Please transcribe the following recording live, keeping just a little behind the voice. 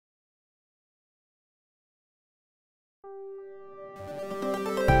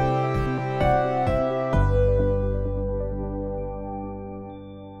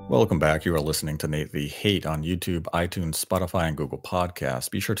Welcome back. You are listening to Nate the Hate on YouTube, iTunes, Spotify, and Google Podcasts.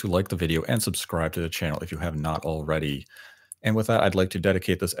 Be sure to like the video and subscribe to the channel if you have not already. And with that, I'd like to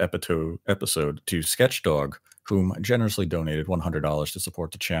dedicate this episode to Sketchdog, whom generously donated $100 to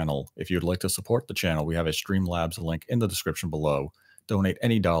support the channel. If you'd like to support the channel, we have a Streamlabs link in the description below. Donate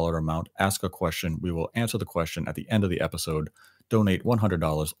any dollar amount, ask a question. We will answer the question at the end of the episode. Donate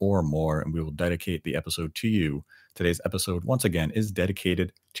 $100 or more, and we will dedicate the episode to you. Today's episode, once again, is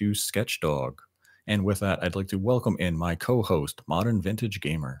dedicated to Sketchdog. And with that, I'd like to welcome in my co-host, Modern Vintage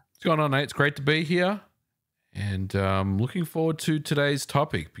Gamer. What's going on, Nate? It's great to be here. And looking forward to today's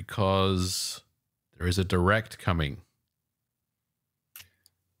topic because there is a direct coming.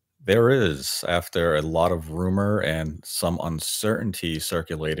 There is, after a lot of rumor and some uncertainty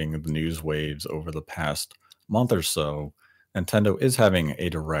circulating the news waves over the past month or so, Nintendo is having a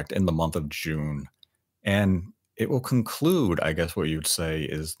direct in the month of June. And it will conclude, I guess what you'd say,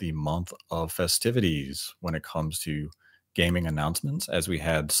 is the month of festivities when it comes to gaming announcements, as we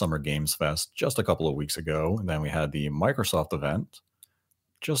had Summer Games Fest just a couple of weeks ago, and then we had the Microsoft event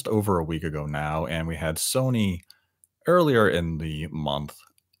just over a week ago now, and we had Sony earlier in the month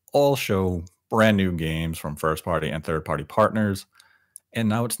all show brand new games from first-party and third-party partners, and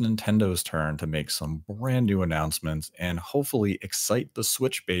now it's Nintendo's turn to make some brand new announcements and hopefully excite the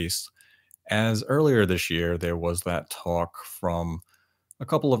Switch base, as earlier this year there was that talk from a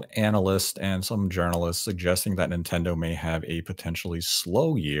couple of analysts and some journalists suggesting that Nintendo may have a potentially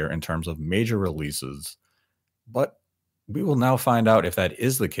slow year in terms of major releases. But we will now find out if that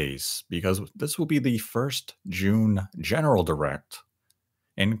is the case, because this will be the first June General Direct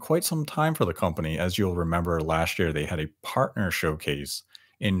in quite some time for the company. As you'll remember, last year they had a partner showcase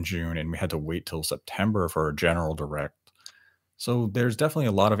in June, and we had to wait till September for a General Direct. So there's definitely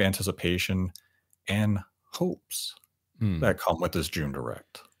a lot of anticipation and hopes that come with this June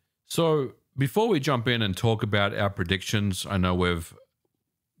Direct. So before we jump in and talk about our predictions, I know we've,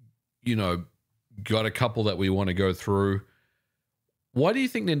 got a couple that we want to go through. Why do you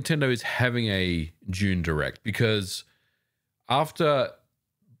think Nintendo is having a June Direct? Because after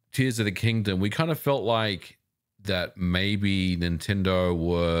Tears of the Kingdom, we kind of felt like that maybe Nintendo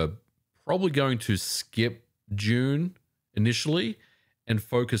were probably going to skip June initially and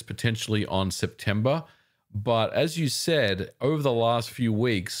focus potentially on September. But as you said, over the last few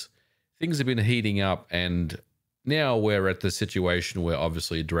weeks, things have been heating up, and now we're at the situation where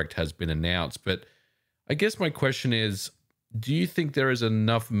obviously a Direct has been announced. But I guess my question is, do you think there is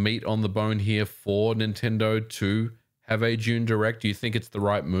enough meat on the bone here for Nintendo to have a June Direct? Do you think it's the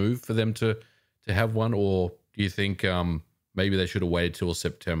right move for them to have one, or do you think maybe they should have waited till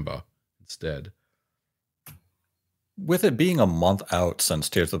September instead? With it being a month out since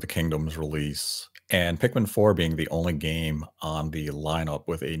Tears of the Kingdom's release, and Pikmin 4 being the only game on the lineup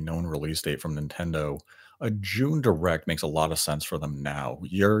with a known release date from Nintendo, a June Direct makes a lot of sense for them now.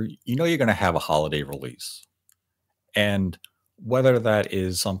 You're going to have a holiday release. And whether that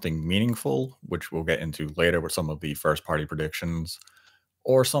is something meaningful, which we'll get into later with some of the first-party predictions,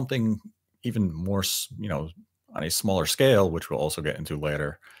 or something even more, on a smaller scale, which we'll also get into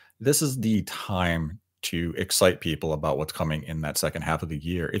later, this is the time to excite people about what's coming in that second half of the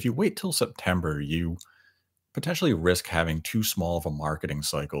year. If you wait till September, you potentially risk having too small of a marketing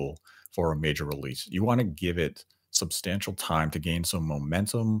cycle for a major release. You want to give it substantial time to gain some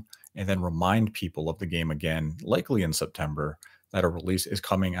momentum and then remind people of the game again, likely in September, that a release is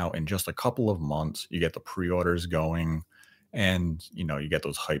coming out in just a couple of months. You get the pre-orders going, and you get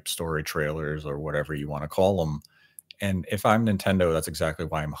those hype story trailers or whatever you want to call them. And if I'm Nintendo, that's exactly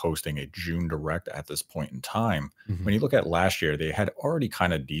why I'm hosting a June Direct at this point in time. When you look at last year, they had already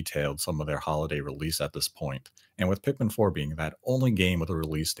kind of detailed some of their holiday release at this point. And with Pikmin 4 being that only game with a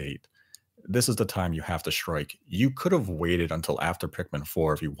release date, this is the time you have to strike. You could have waited until after Pikmin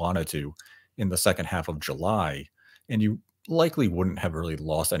 4 if you wanted to, in the second half of July, and you likely wouldn't have really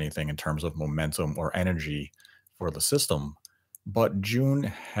lost anything in terms of momentum or energy for the system. But June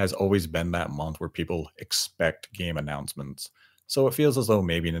has always been that month where people expect game announcements. So it feels as though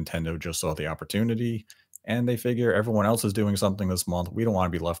maybe Nintendo just saw the opportunity and they figure everyone else is doing something this month. We don't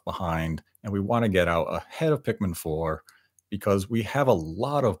want to be left behind, and we want to get out ahead of Pikmin 4 because we have a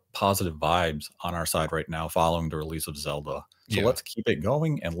lot of positive vibes on our side right now following the release of Zelda. So let's keep it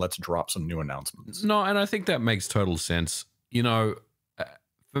going and let's drop some new announcements. No, and I think that makes total sense. For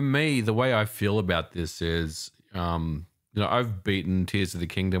me, the way I feel about this is, I've beaten Tears of the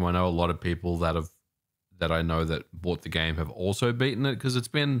Kingdom. I know a lot of people that I know that bought the game have also beaten it, because it's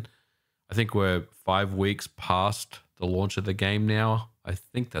been, I think we're 5 weeks past the launch of the game now. I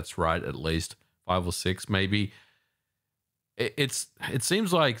think that's right, at least 5 or 6 maybe. it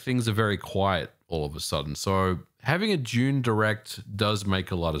seems like things are very quiet all of a sudden. So having a June Direct does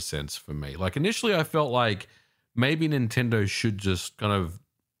make a lot of sense for me. Like initially, I felt like maybe Nintendo should just kind of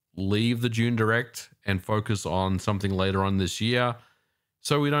leave the June Direct and focus on something later on this year,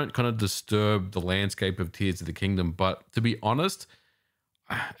 so we don't kind of disturb the landscape of Tears of the Kingdom. But to be honest,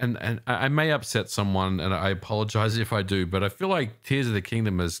 and I may upset someone, and I apologize if I do, but I feel like Tears of the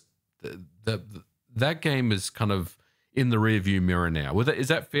Kingdom is that game is kind of in the rearview mirror now. Is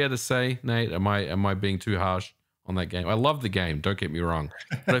that fair to say, Nate? Am I being too harsh on that game? I love the game, don't get me wrong,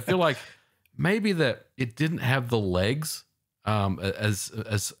 but I feel like maybe that it didn't have the legs as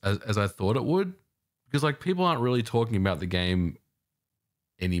I thought it would, because like people aren't really talking about the game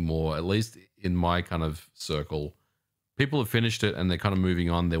anymore, at least in my kind of circle. People have finished it and they're kind of moving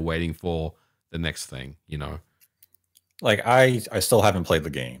on. They're waiting for the next thing, you know? Like I still haven't played the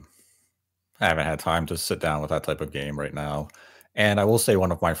game. I haven't had time to sit down with that type of game right now. And I will say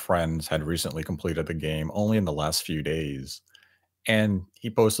one of my friends had recently completed the game only in the last few days. And he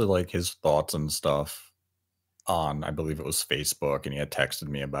posted like his thoughts and stuff on, I believe it was Facebook, and he had texted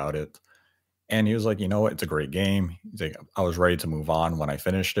me about it. And he was like, you know what? It's a great game. He's like, I was ready to move on when I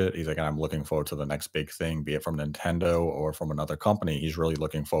finished it. He's like, and I'm looking forward to the next big thing, be it from Nintendo or from another company. He's really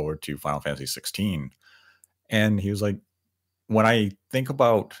looking forward to Final Fantasy 16. And he was like, when I think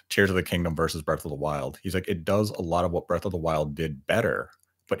about Tears of the Kingdom versus Breath of the Wild, he's like, it does a lot of what Breath of the Wild did better,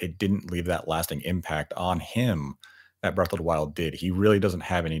 but it didn't leave that lasting impact on him that Breath of the Wild did. He really doesn't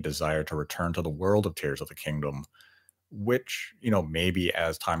have any desire to return to the world of Tears of the Kingdom, which, you know, maybe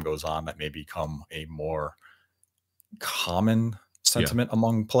as time goes on, that may become a more common Yeah. sentiment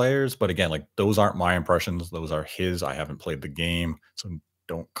among players. But again, like those aren't my impressions. Those are his. I haven't played the game. So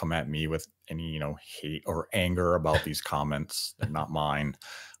don't come at me with any, you know, hate or anger about these comments. They're not mine.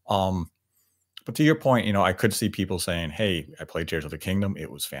 But to your point, you know, I could see people saying, hey, I played Tears of the Kingdom.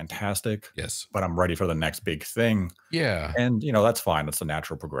 It was fantastic, Yes. but I'm ready for the next big thing. Yeah. And, you know, that's fine. That's the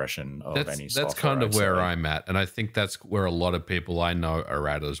natural progression of any That's software, kind of I'd where say. I'm at, and I think that's where a lot of people I know are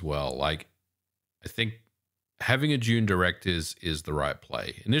at as well. Like, I think having a June Direct is the right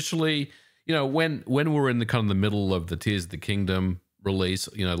play. Initially, you know, when we're in the kind of the middle of the Tears of the Kingdom release,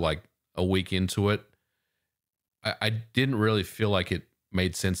 you know, like a week into it, I didn't really feel like it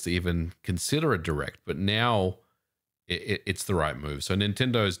made sense to even consider a direct, but now it's the right move. So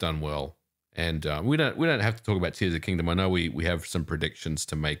Nintendo's done well, and we don't have to talk about Tears of the Kingdom. I know we have some predictions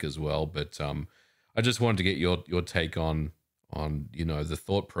to make as well, but I just wanted to get your take on you know the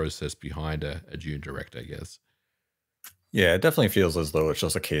thought process behind a June Direct, I guess. Yeah, it definitely feels as though it's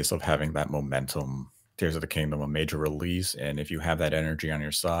just a case of having that momentum. Tears of the Kingdom, a major release, and if you have that energy on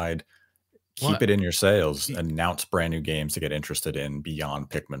your side, keep What? it in your sails. Announce brand new games to get interested in beyond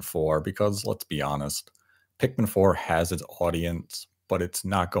Pikmin 4, because let's be honest, Pikmin 4 has its audience, but it's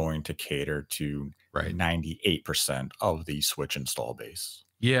not going to cater to Right. 98% of the Switch install base.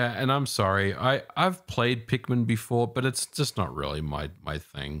 Yeah, and I'm sorry. I've played Pikmin before, but it's just not really my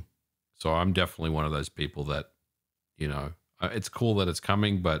thing. So I'm definitely one of those people that, you know, it's cool that it's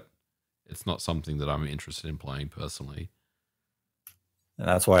coming, but it's not something that I'm interested in playing personally. And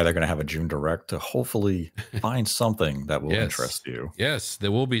that's why they're going to have a June Direct to hopefully find something that will Yes. interest you. Yes,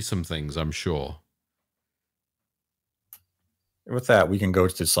 there will be some things, I'm sure. With that, we can go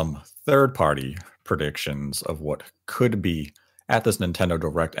to some third party predictions of what could be at this Nintendo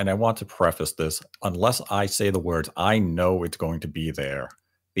Direct. And I want to preface this, unless I say the words, I know it's going to be there.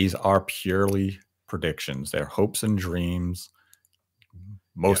 These are purely predictions. They're hopes and dreams.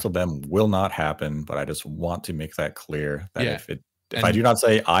 Most Yeah. of them will not happen, but I just want to make that clear that Yeah. if I do And not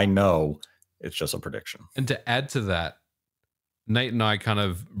say I know, it's just a prediction. and to add to that, Nate and I kind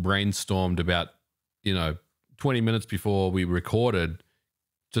of brainstormed about, you know, 20 minutes before we recorded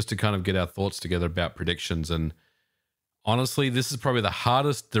just to kind of get our thoughts together about predictions. And honestly, this is probably the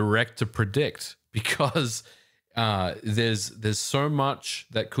hardest direct to predict because there's so much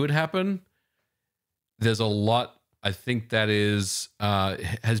that could happen. There's a lot I think that is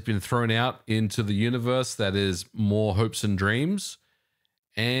has been thrown out into the universe that is more hopes and dreams.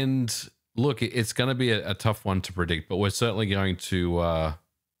 And look, it's going to be a tough one to predict, but we're certainly going to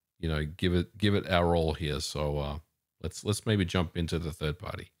you know give it our all here. So let's maybe jump into the third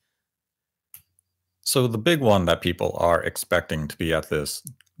party. So the big one that people are expecting to be at this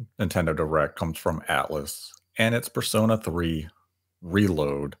Nintendo Direct comes from Atlas, and it's Persona 3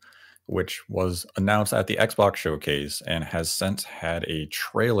 Reload, which was announced at the Xbox showcase and has since had a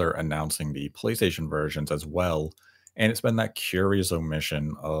trailer announcing the PlayStation versions as well. And it's been that curious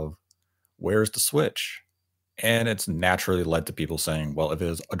omission of where's the Switch? And it's naturally led to people saying, well, if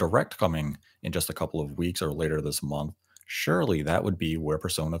there's a direct coming in just a couple of weeks or later this month, surely that would be where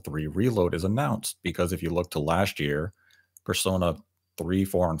Persona 3 Reload is announced. Because if you look to last year, Persona 3,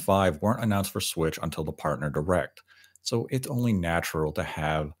 4, and 5 weren't announced for Switch until the Partner Direct. So it's only natural to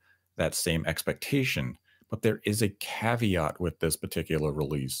have that same expectation. But there is a caveat with this particular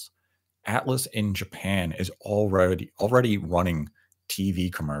release. Atlas in Japan is already running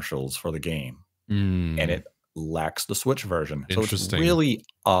TV commercials for the game, and Mm, it lacks the Switch version. So it's interesting. really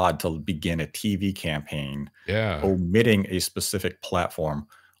odd to begin a TV campaign Yeah. omitting a specific platform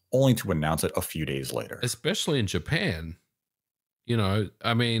only to announce it a few days later. Especially in Japan. You know,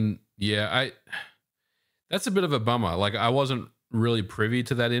 I mean, yeah, that's a bit of a bummer. Like I wasn't really privy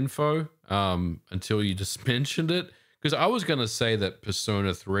to that info until you just mentioned it. Because I was gonna say that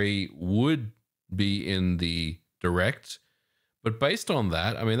Persona 3 would be in the direct, but based on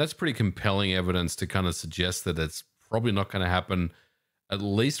that, I mean that's pretty compelling evidence to kind of suggest that it's probably not gonna happen, at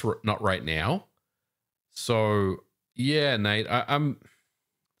least not right now. So yeah, Nate, I'm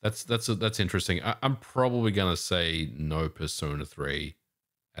that's interesting. I'm probably gonna say no Persona 3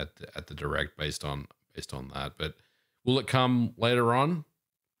 at the direct based on that. But will it come later on?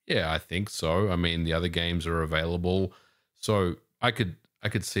 Yeah, I think so. I mean, the other games are available, so I could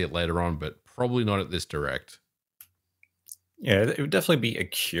see it later on, but probably not at this direct. Yeah, it would definitely be a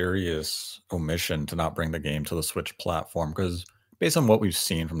curious omission to not bring the game to the Switch platform because based on what we've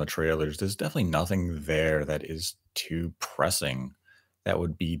seen from the trailers, there's definitely nothing there that is too pressing that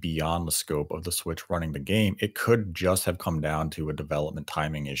would be beyond the scope of the Switch running the game. It could just have come down to a development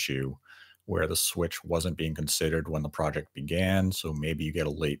timing issue where the Switch wasn't being considered when the project began. So maybe you get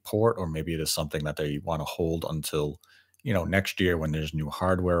a late port, or maybe it is something that they want to hold until, next year when there's new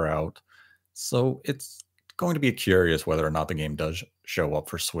hardware out. So it's going to be curious whether or not the game does show up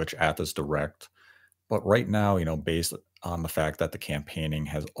for Switch at this direct. But right now, based on the fact that the campaigning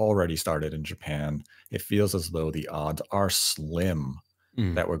has already started in Japan, it feels as though the odds are slim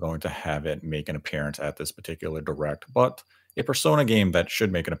Mm, that we're going to have it make an appearance at this particular direct. But a Persona game that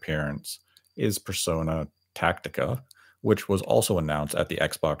should make an appearance is Persona Tactica, which was also announced at the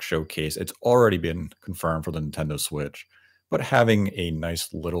Xbox showcase. It's already been confirmed for the Nintendo Switch, but having a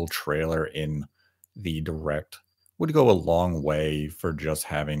nice little trailer in the direct would go a long way for just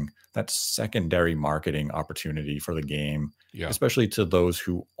having that secondary marketing opportunity for the game, yeah. especially to those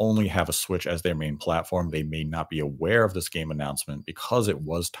who only have a Switch as their main platform. They may not be aware of this game announcement because it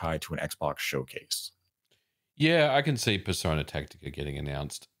was tied to an Xbox showcase. Yeah, I can see Persona Tactica getting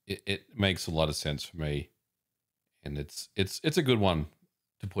announced. It makes a lot of sense for me, and it's a good one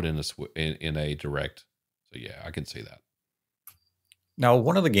to put in in a direct. So yeah, I can see that. Now,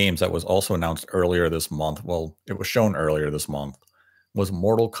 one of the games that was also announced earlier this month, well, it was shown earlier this month, was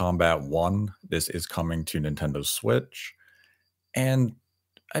Mortal Kombat 1. This is coming to Nintendo Switch. And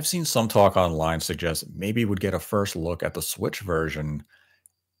I've seen some talk online suggest maybe we'd get a first look at the Switch version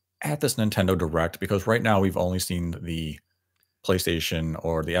at this Nintendo Direct because right now we've only seen the PlayStation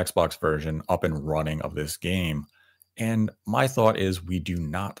or the Xbox version up and running of this game. And my thought is we do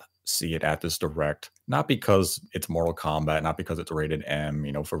not see it at this direct, not because it's Mortal Kombat, not because it's rated M,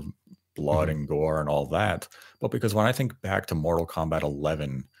 for blood Mhm. and gore and all that, but because when I think back to Mortal Kombat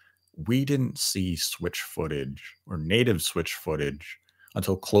 11, we didn't see Switch footage or native Switch footage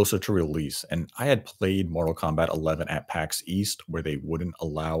until closer to release. And I had played Mortal Kombat 11 at PAX East where they wouldn't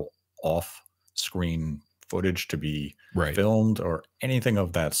allow off screen footage to be Right. filmed or anything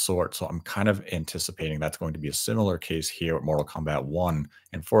of that sort. So I'm kind of anticipating that's going to be a similar case here at Mortal Kombat 1.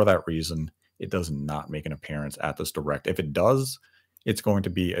 And for that reason, it does not make an appearance at this direct. If it does, it's going to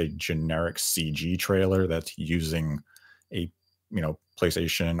be a generic CG trailer that's using a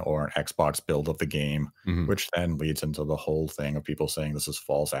PlayStation or an Xbox build of the game, Mhm. which then leads into the whole thing of people saying this is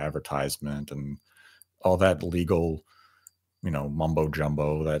false advertisement and all that legal, mumbo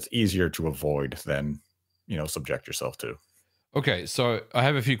jumbo that's easier to avoid than, subject yourself to. Okay, so I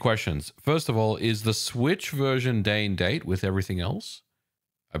have a few questions. First of all, is the Switch version day and date with everything else?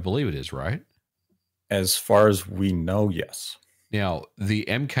 I believe it is, right? As far as we know, yes. Now, the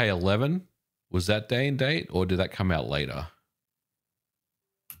MK11, was that day and date or did that come out later?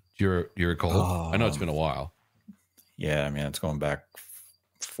 Do you recall? I know it's been Um, a while. yeah, I mean, it's going back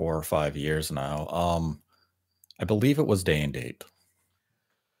 4 or 5 years now. I believe it was day and date.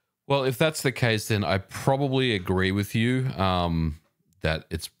 Well, if that's the case, then I probably agree with you that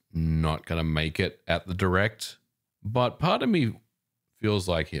it's not going to make it at the direct. But part of me feels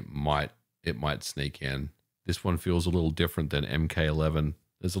like it might sneak in. This one feels a little different than MK11.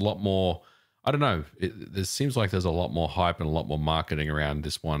 There's a lot more. I don't know. There seems like there's a lot more hype and a lot more marketing around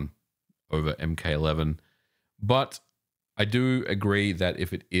this one over MK11. But I do agree that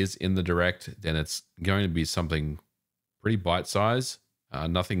if it is in the direct, then it's going to be something pretty bite size.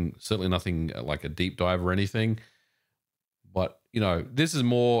 Nothing, certainly nothing like a deep dive or anything. But this is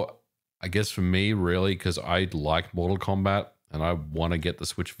more, I guess, for me really, because I like Mortal Kombat and I want to get the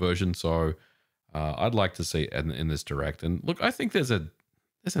Switch version. So I'd like to see it in this direct. And look, I think there's an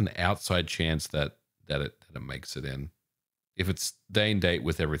outside chance that it makes it in if it's day and date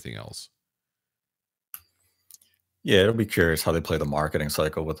with everything else. Yeah, it'll be curious how they play the marketing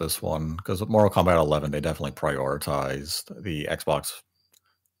cycle with this one because with Mortal Kombat 11, they definitely prioritized the Xbox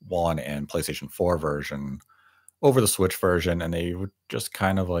One and PlayStation 4 version over the Switch version, and they would just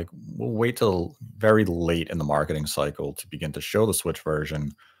kind of like we'll wait till very late in the marketing cycle to begin to show the Switch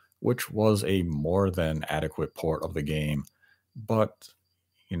version, which was a more than adequate port of the game. But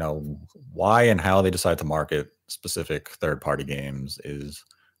why and how they decide to market specific third-party games is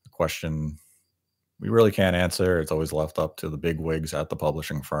a question we really can't answer. It's always left up to the big wigs at the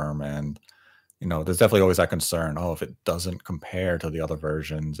publishing firm. And, there's definitely always that concern. Oh, if it doesn't compare to the other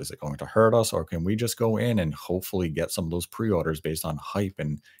versions, is it going to hurt us? Or can we just go in and hopefully get some of those pre orders based on hype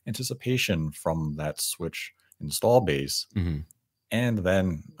and anticipation from that Switch install base? Mm-hmm. And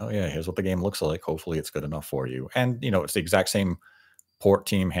then, oh, yeah, here's what the game looks like. Hopefully it's good enough for you. And, it's the exact same port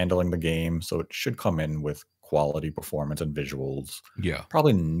team handling the game. So it should come in with quality performance and visuals. Yeah.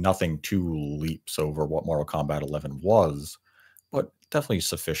 Probably nothing too leaps over what Mortal Kombat 11 was, but definitely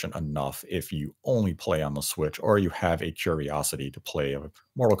sufficient enough if you only play on the Switch or you have a curiosity to play a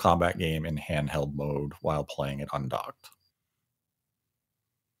Mortal Kombat game in handheld mode while playing it undocked.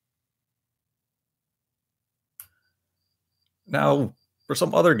 Now, for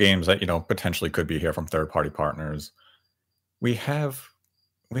some other games that, potentially could be here from third-party partners, we have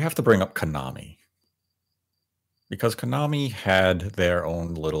to bring up Konami. Because Konami had their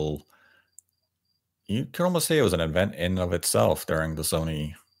own little, you can almost say it was an event in of itself during the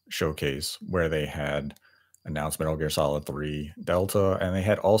Sony showcase where they had announced Metal Gear Solid 3 Delta, and they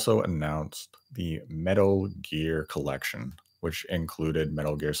had also announced the Metal Gear Collection, which included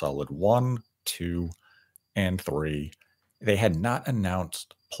Metal Gear Solid 1, 2, and 3. They had not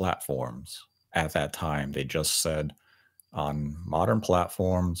announced platforms at that time. They just said on modern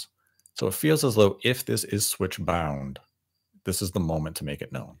platforms. So it feels as though if this is Switch bound, this is the moment to make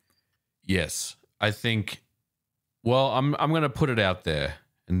it known. Yes, I think. Well, I'm going to put it out there,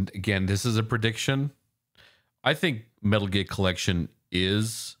 and again, this is a prediction. I think Metal Gear Collection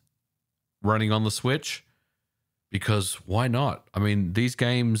is running on the Switch because why not? I mean, these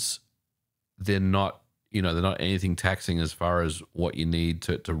games, they're not anything taxing as far as what you need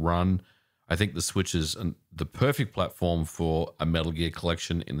to run. I think the Switch is the perfect platform for a Metal Gear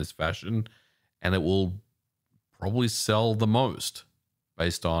Collection in this fashion, and it will probably sell the most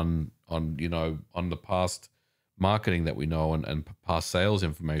based on the past marketing that we know and past sales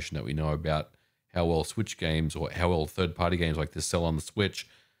information that we know about how well Switch games or how well third-party games like this sell on the Switch.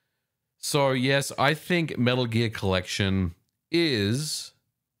 So yes, I think Metal Gear Collection is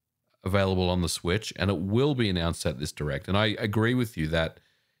available on the Switch, and it will be announced at this Direct. And I agree with you that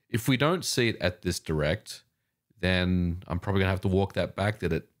if we don't see it at this Direct, then I'm probably going to have to walk that back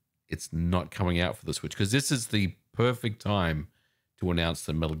that it's not coming out for the Switch, because this is the perfect time to announce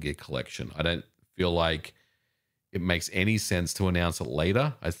the Metal Gear Collection. I don't feel like it makes any sense to announce it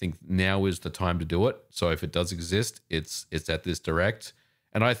later. I think now is the time to do it. So if it does exist, it's at this Direct,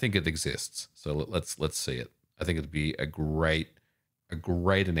 and I think it exists. So let's see it. I think it'd be a great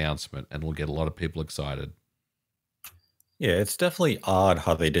announcement, and we'll get a lot of people excited. Yeah, it's definitely odd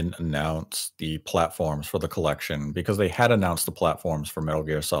how they didn't announce the platforms for the collection because they had announced the platforms for Metal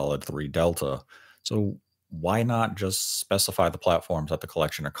Gear Solid 3 Delta. So why not just specify the platforms that the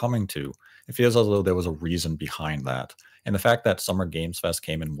collection are coming to? It feels as though there was a reason behind that. And the fact that Summer Games Fest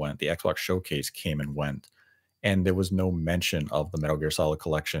came and went, the Xbox Showcase came and went, and there was no mention of the Metal Gear Solid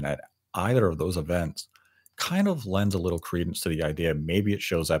collection at either of those events kind of lends a little credence to the idea maybe it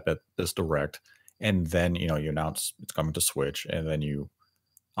shows up at this Direct, and then you announce it's coming to Switch, and then you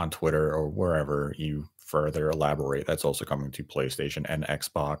on Twitter or wherever you further elaborate that's also coming to PlayStation and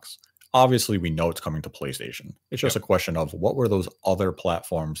Xbox. Obviously, we know it's coming to PlayStation. It's just a question of what were those other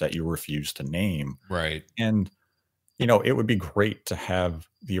platforms that you refused to name. Right. And it would be great to have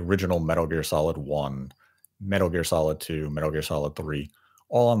the original Metal Gear Solid 1, Metal Gear Solid 2, Metal Gear Solid 3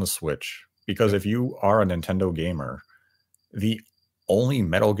 all on the Switch. Because if you are a Nintendo gamer, the only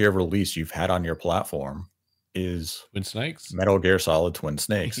Metal Gear release you've had on your platform is Twin Snakes? Metal Gear Solid Twin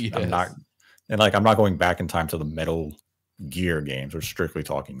Snakes. Yes. I'm not going back in time to the Metal Gear games. We're strictly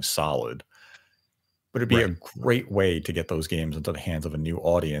talking Solid. But it'd be a great way to get those games into the hands of a new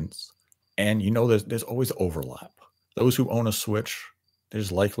audience. And there's always overlap. Those who own a Switch,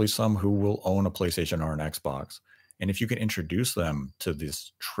 there's likely some who will own a PlayStation or an Xbox. And if you can introduce them to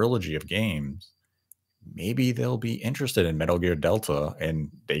this trilogy of games, maybe they'll be interested in Metal Gear Delta and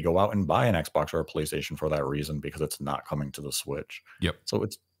they go out and buy an Xbox or a PlayStation for that reason because it's not coming to the Switch. Yep. So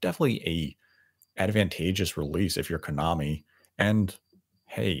it's definitely a advantageous release if you're Konami. And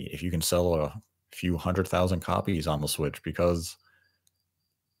hey, if you can sell a few 100,000 copies on the Switch, because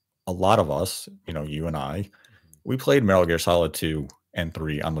a lot of us, you and I, we played Metal Gear Solid 2 and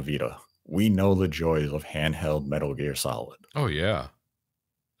 3 on the Vita. We know the joys of handheld Metal Gear Solid. Oh, yeah.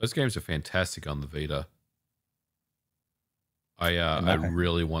 Those games are fantastic on the Vita. I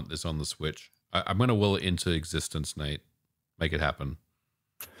really want this on the Switch. I'm going to will it into existence, Nate. Make it happen.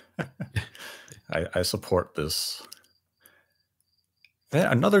 I support this. Then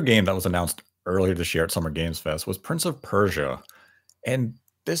another game that was announced earlier this year at Summer Games Fest was Prince of Persia. And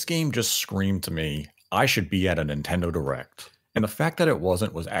this game just screamed to me, I should be at a Nintendo Direct. And the fact that it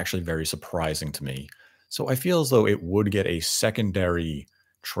wasn't was actually very surprising to me. So I feel as though it would get a secondary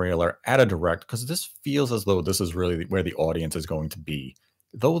trailer at a Direct, because this feels as though this is really where the audience is going to be.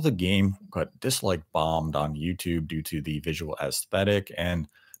 Though the game got dislike bombed on YouTube due to the visual aesthetic and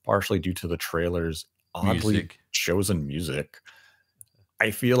partially due to the trailer's oddly chosen music,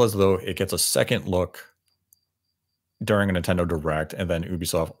 I feel as though it gets a second look during a Nintendo Direct, and then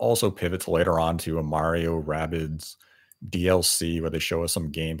Ubisoft also pivots later on to a Mario Rabbids DLC where they show us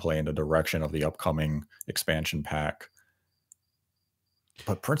some gameplay in the direction of the upcoming expansion pack.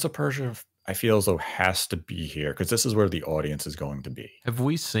 But Prince of Persia, I feel as though has to be here because this is where the audience is going to be. Have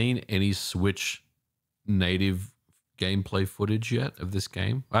we seen any Switch native gameplay footage yet of this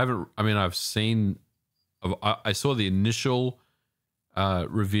game? I haven't. I mean, I've seen. I saw the initial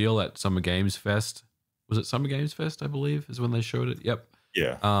reveal at Summer Games Fest. Was it Summer Games Fest? I believe is when they showed it. Yep.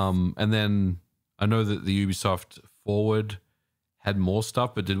 Yeah. And then I know that the Ubisoft Forward had more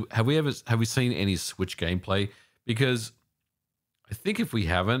stuff, but have we seen any Switch gameplay? Because I think if we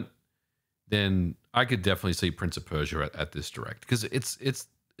haven't, then I could definitely see Prince of Persia at this Direct, because it's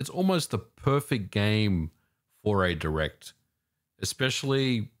almost the perfect game for a Direct,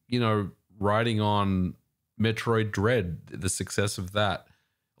 especially riding on Metroid Dread, the success of that.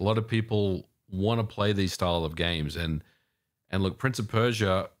 A lot of people want to play these style of games, and look, Prince of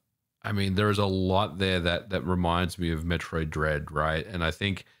Persia, I mean, there is a lot there that reminds me of Metroid Dread, right? And I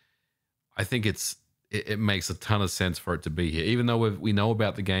think it makes a ton of sense for it to be here, even though we know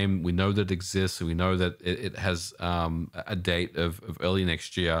about the game, we know that it exists, and we know that it has a date of early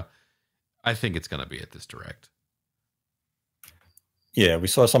next year. I think it's going to be at this Direct. Yeah, we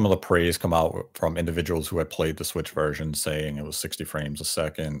saw some of the praise come out from individuals who had played the Switch version saying it was 60 frames a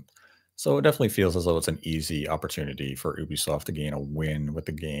second. So it definitely feels as though it's an easy opportunity for Ubisoft to gain a win with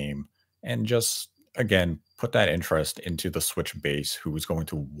the game and just, again, put that interest into the Switch base who is going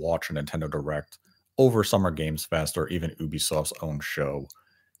to watch a Nintendo Direct over Summer Games Fest or even Ubisoft's own show.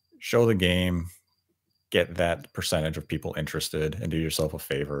 Show the game, get that percentage of people interested, and do yourself a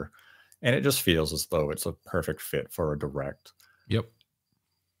favor. And it just feels as though it's a perfect fit for a Direct. Yep.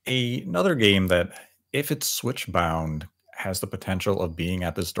 Another game that, if it's Switch bound, has the potential of being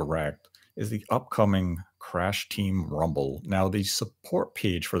at this Direct is the upcoming Crash Team Rumble. Now, the support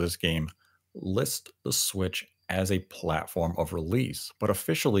page for this game lists the Switch as a platform of release, but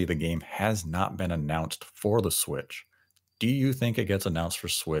officially the game has not been announced for the Switch. Do you think it gets announced for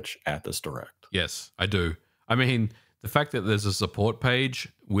Switch at this Direct? Yes, I do. I mean, the fact that there's a support page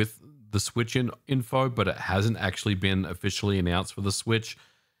with the Switch info, but it hasn't actually been officially announced for the Switch.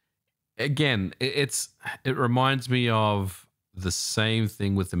 Again, it reminds me of the same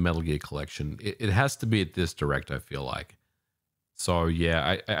thing with the Metal Gear collection. It has to be at this Direct, I feel like. So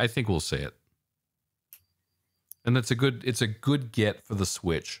yeah, I think we'll see it. And it's a good get for the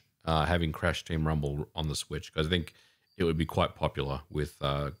Switch, having Crash Team Rumble on the Switch, because I think it would be quite popular with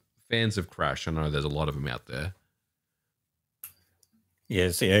fans of Crash. I know there's a lot of them out there. Yeah,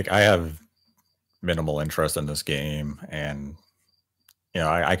 see, I have minimal interest in this game, and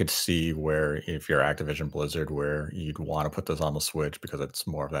I could see where if you're Activision Blizzard, where you'd want to put this on the Switch because it's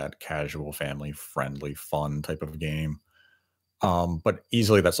more of that casual, family-friendly, fun type of game. But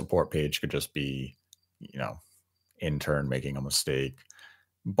easily that support page could just be, intern making a mistake.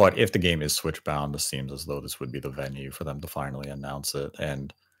 But if the game is Switch bound, it seems as though this would be the venue for them to finally announce it.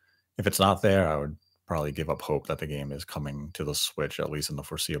 And if it's not there, I would probably give up hope that the game is coming to the Switch, at least in the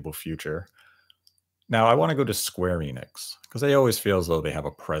foreseeable future. Now, I want to go to Square Enix, because they always feel as though they have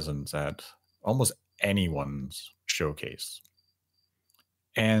a presence at almost anyone's showcase.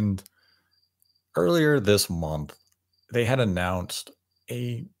 And earlier this month, they had announced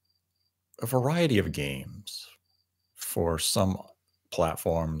a variety of games for some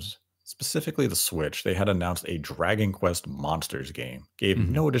platforms, specifically the Switch, they had announced a Dragon Quest Monsters game. Gave Mhm.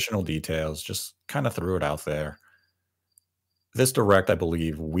 no additional details, just kind of threw it out there. This direct, I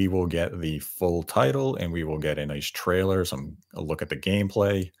believe we will get the full title and we will get a nice trailer, a look at the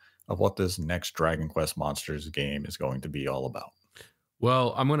gameplay of what this next Dragon Quest Monsters game is going to be all about.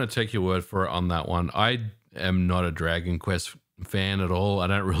 Well, I'm going to take your word for it on that one. I am not a Dragon Quest fan at all. I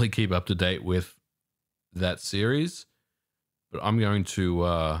don't really keep up to date with that series, but I'm going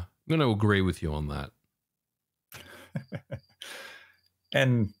to agree with you on that.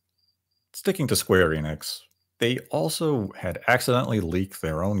 And sticking to Square Enix, they also had accidentally leaked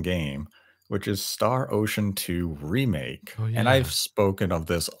their own game, which is Star Ocean 2 Remake. Oh And yeah. I've spoken of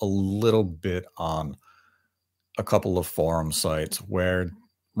this a little bit on a couple of forum sites where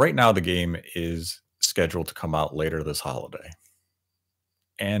right now the game is scheduled to come out later this holiday.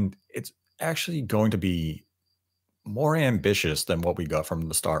 And it's actually going to be more ambitious than what we got from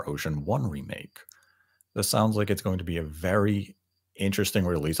the Star Ocean 1 remake. This sounds like it's going to be a very interesting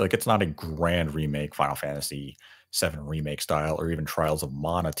release. Like it's not a grand remake, Final Fantasy 7 remake style, or even Trials of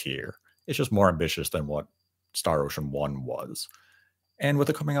Mana tier. It's just more ambitious than what Star Ocean 1 was. And with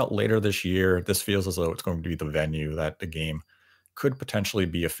it coming out later this year, this feels as though it's going to be the venue that the game could potentially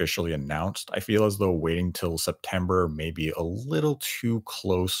be officially announced. I feel as though waiting till September may be a little too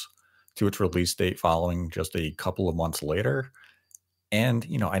close to its release date following just a couple of months later. And,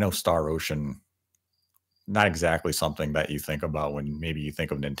 I know Star Ocean, not exactly something that you think about when maybe you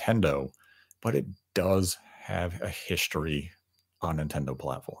think of Nintendo, but it does have a history on Nintendo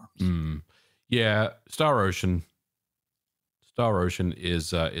platforms. Mm. Yeah, Star Ocean. Star Ocean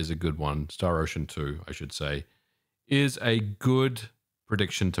is a good one. Star Ocean 2, I should say, is a good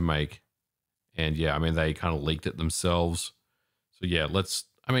prediction to make. And yeah, I mean they kind of leaked it themselves. So yeah,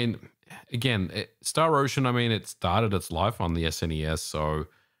 I mean, again, Star Ocean. I mean, it started its life on the SNES, so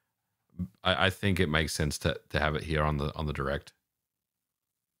I think it makes sense to have it here on the direct.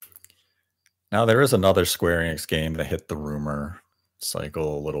 Now, there is another Square Enix game that hit the rumor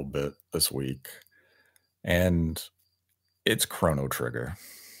cycle a little bit this week, and it's Chrono Trigger.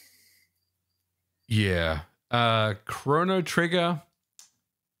 Yeah, Chrono Trigger.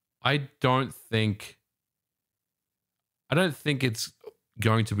 I don't think. I don't think it's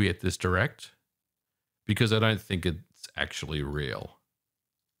going to be at this direct because I don't think it's actually real.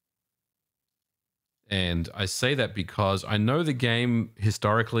 And I say that because I know the game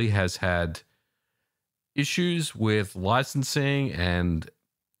historically has had issues with licensing, and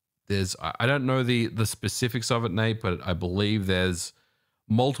I don't know the specifics of it, Nate, but I believe there's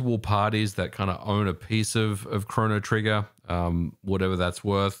multiple parties that kind of own a piece of Chrono Trigger, whatever that's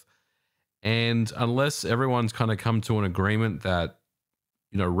worth. And unless everyone's kind of come to an agreement that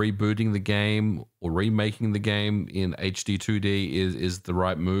rebooting the game or remaking the game in HD 2D is the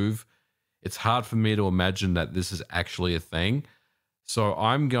right move, it's hard for me to imagine that this is actually a thing. So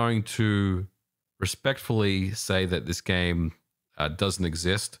I'm going to respectfully say that this game doesn't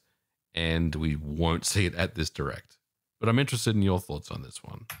exist and we won't see it at this direct. But I'm interested in your thoughts on this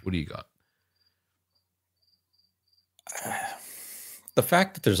one. What do you got? The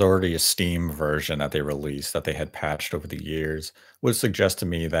fact that there's already a Steam version that they released that they had patched over the years would suggest to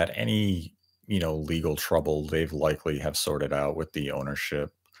me that any, legal trouble they've likely have sorted out with the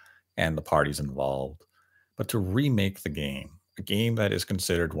ownership and the parties involved. But to remake the game, a game that is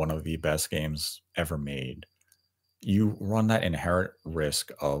considered one of the best games ever made, you run that inherent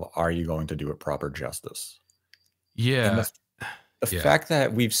risk of, are you going to do it proper justice? And Yeah. the Yeah. fact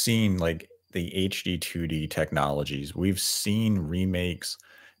that we've seen like the HD 2D technologies, we've seen remakes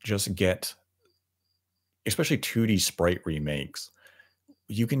just get, especially 2D sprite remakes,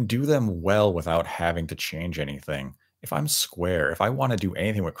 you can do them well without having to change anything. If I'm Square, if I want to do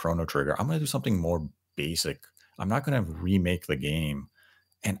anything with Chrono Trigger, I'm going to do something more basic. I'm not going to remake the game.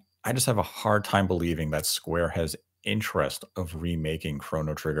 And I just have a hard time believing that Square has interest of remaking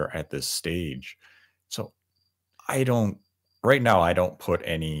Chrono Trigger at this stage. So I don't, right now, I don't put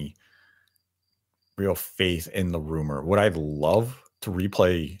any real faith in the rumor. Would I love to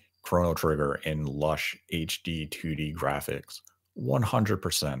replay Chrono Trigger in lush HD 2D graphics?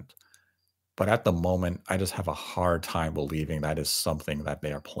 100%. But at the moment, I just have a hard time believing that is something that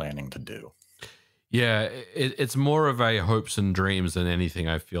they are planning to do. Yeah, it's more of a hopes and dreams than anything,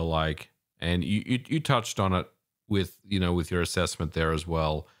 I feel like. And you touched on it with with your assessment there as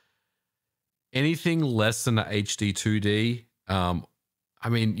well. Anything less than a HD 2D, I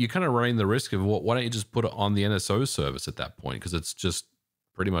mean, you're kind of running the risk of why don't you just put it on the NSO service at that point, because it's just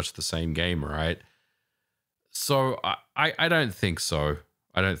pretty much the same game, right? So I don't think so.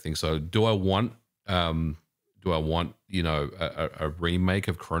 I don't think so. Do I want do I want, a remake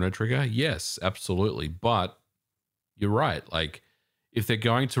of Chrono Trigger? Yes, absolutely. But you're right. Like, if they're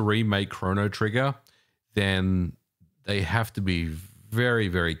going to remake Chrono Trigger, then they have to be very,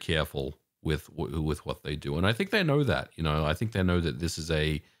 very careful with what they do. And I think they know that. I think they know that this is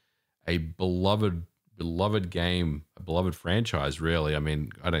a beloved game, a beloved franchise. Really, I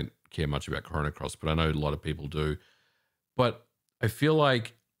mean, I don't care much about Chrono Cross, but I know a lot of people do. But I feel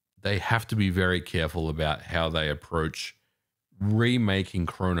like they have to be very careful about how they approach remaking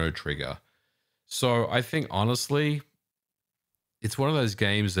Chrono Trigger. So I think, honestly, it's one of those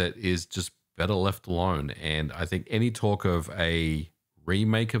games that is just better left alone. And I think any talk of a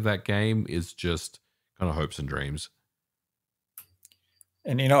remake of that game is just kind of hopes and dreams.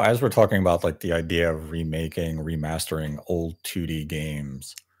 And as we're talking about like the idea of remaking, remastering old 2D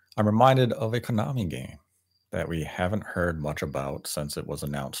games, I'm reminded of a Konami game that we haven't heard much about since it was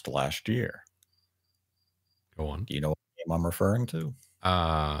announced last year. Go on. Do you know what game I'm referring to?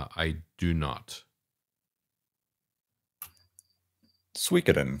 I do not.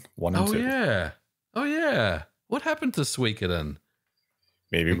 Suikoden 1 and 2. Oh yeah. What happened to Suikoden?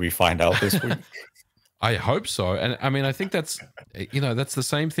 Maybe we find out this week. I hope so. And I mean, I think that's the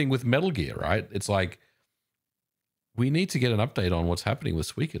same thing with Metal Gear, right? It's like, we need to get an update on what's happening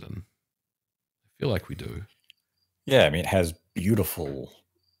with Suikoden. I feel like we do. Yeah, I mean, it has beautiful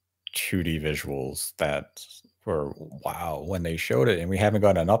 2D visuals that were wow when they showed it, and we haven't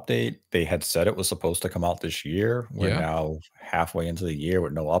gotten an update. They had said it was supposed to come out this year. We're now halfway into the year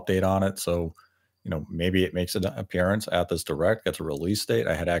with no update on it. So, maybe it makes an appearance at this direct, gets a release date.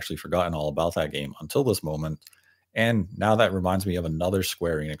 I had actually forgotten all about that game until this moment. And now that reminds me of another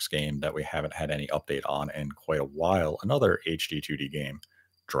Square Enix game that we haven't had any update on in quite a while. Another HD 2D game,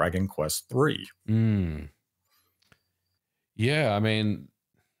 Dragon Quest 3. Yeah, I mean,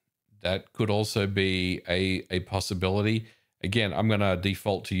 that could also be a possibility. Again, I'm going to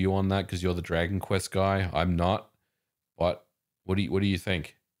default to you on that because you're the Dragon Quest guy. I'm not. But what do you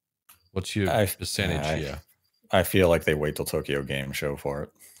think? What's your percentage here? I feel like they wait till Tokyo Game Show for it.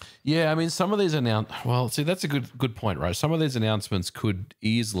 Yeah, I mean, some of these well, see, that's a good point, right? Some of these announcements could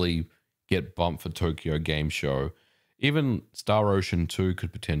easily get bumped for Tokyo Game Show. Even Star Ocean 2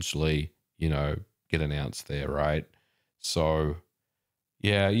 could potentially, get announced there, right? So,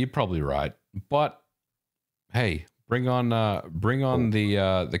 yeah, you're probably right. But hey, bring on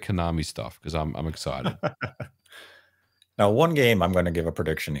the Konami stuff because I'm excited. Now, one game I'm going to give a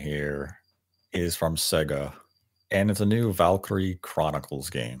prediction here is from Sega, and it's a new Valkyrie Chronicles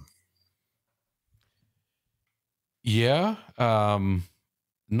game. Yeah,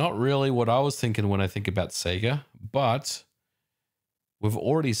 not really what I was thinking when I think about Sega, but we've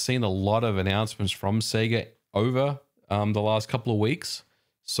already seen a lot of announcements from Sega over the last couple of weeks.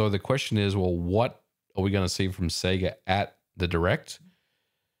 So the question is, well, what are we going to see from Sega at the Direct?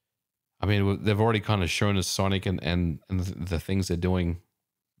 I mean, they've already kind of shown us Sonic and the things they're doing.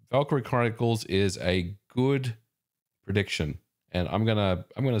 Valkyrie Chronicles is a good prediction, and I'm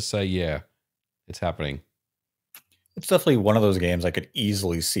gonna say, yeah, it's happening. It's definitely one of those games I could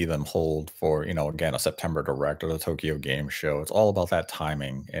easily see them hold for, again, a September Direct or the Tokyo Game Show. It's all about that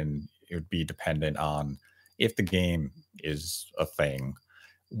timing, and it would be dependent on if the game is a thing.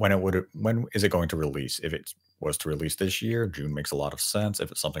 When is it going to release? If it was to release this year, June makes a lot of sense.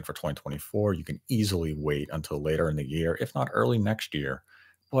 If it's something for 2024, you can easily wait until later in the year, if not early next year.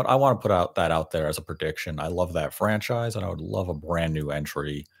 But I want to put that out there as a prediction. I love that franchise, and I would love a brand new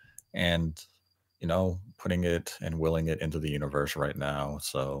entry, and putting it and willing it into the universe right now.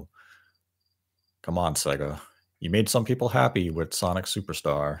 So, come on, Sega. You made some people happy with Sonic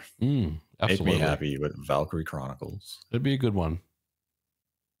Superstar. Absolutely. Make me happy with Valkyrie Chronicles. It'd be a good one.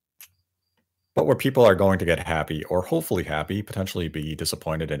 But where people are going to get happy, or hopefully happy, potentially be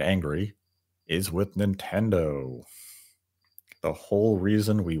disappointed and angry, is with Nintendo. The whole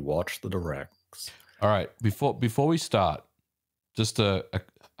reason we watch the Directs. All right, before we start, just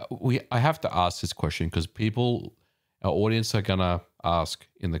I have to ask this question because our audience are gonna ask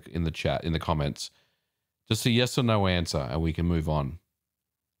in the chat, in the comments. Just a yes or no answer, and we can move on.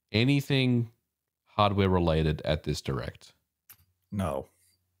 Anything hardware related at this Direct? No.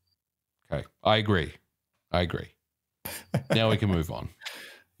 Okay, I agree. Now we can move on.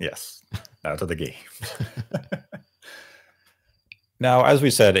 Yes, now to the game. Now, as we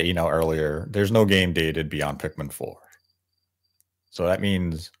said, earlier, there's no game dated beyond Pikmin 4. So that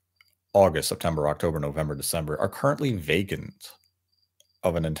means August, September, October, November, December are currently vacant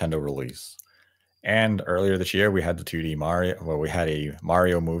of a Nintendo release. And earlier this year, we had the 2D Mario, we had a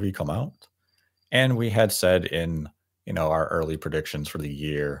Mario movie come out. And we had said in, our early predictions for the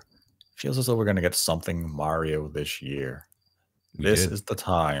year Feels as though we're going to get something Mario this year. We This did. is the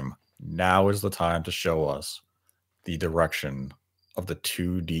time. Now is the time to show us the direction of the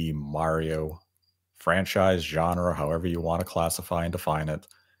 2D Mario franchise, genre, however you want to classify and define it.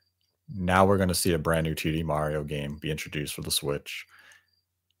 Now we're going to see a brand new 2D Mario game be introduced for the Switch,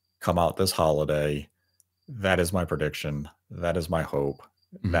 come out this holiday. That is my prediction. That is my hope.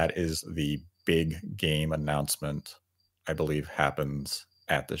 Mhm. That is the big game announcement, I believe, happens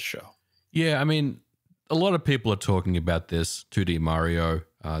at this show. Yeah, I mean, a lot of people are talking about this 2D Mario.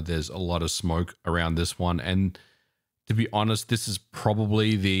 There's a lot of smoke around this one, and to be honest, this is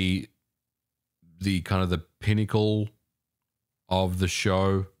probably the kind of the pinnacle of the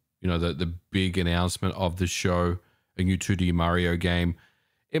show. You know, the big announcement of the show, a new 2D Mario game.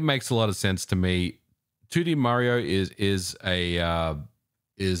 It makes a lot of sense to me. 2D Mario is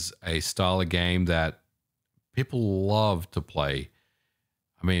a style of game that people love to play.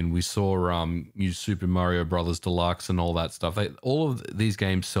 I mean, we saw new Super Mario Brothers Deluxe and all that stuff. All of these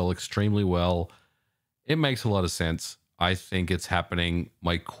games sell extremely well. It makes a lot of sense. I think it's happening.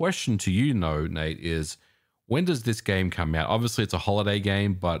 My question to you, Nate, is when does this game come out? Obviously, it's a holiday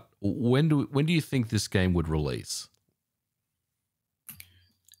game, but when do you think this game would release?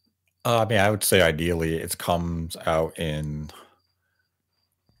 I mean, I would say ideally it comes out in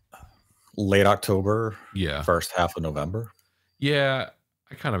late October, Yeah. first half of November. Yeah,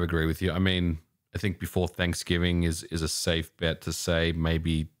 I kind of agree with you. I mean, I think before Thanksgiving is a safe bet to say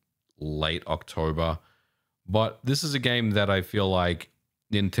maybe late October. But this is a game that I feel like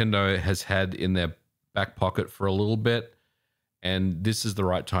Nintendo has had in their back pocket for a little bit, and this is the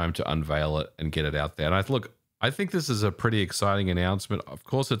right time to unveil it and get it out there. And I think this is a pretty exciting announcement. Of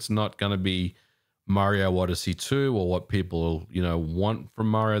course, it's not going to be Mario Odyssey 2 or what people, want from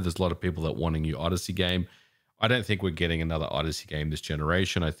Mario. There's a lot of people that want a new Odyssey game. I don't think we're getting another Odyssey game this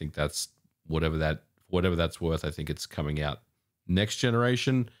generation. I think that's whatever that's worth. I think it's coming out next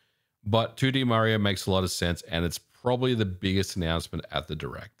generation. But 2D Mario makes a lot of sense, and it's probably the biggest announcement at the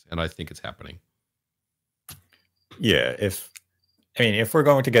Direct, and I think it's happening. Yeah, if we're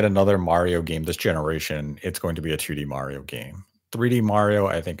going to get another Mario game this generation, it's going to be a 2D Mario game. 3D Mario,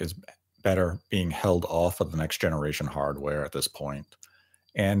 I think, is better being held off of the next generation hardware at this point.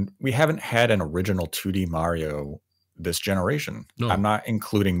 And we haven't had an original 2D Mario this generation. No. I'm not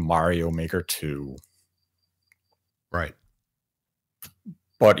including Mario Maker 2. Right.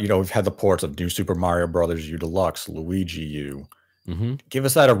 But, we've had the ports of New Super Mario Brothers U Deluxe, Luigi U. Mm-hmm. Give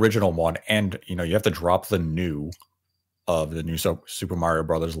us that original one. And, you have to drop the new of the new Super Mario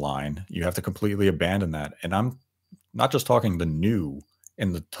Brothers line. You have to completely abandon that. And I'm not just talking the new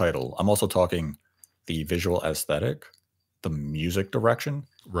in the title. I'm also talking the visual aesthetic, the music direction,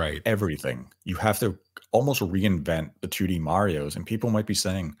 right? Everything. You have to almost reinvent the 2D Marios. And people might be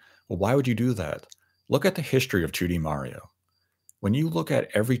saying, well, why would you do that? Look at the history of 2D Mario. When you look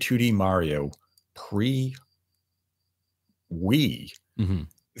at every 2D Mario pre-Wii, Mm-hmm.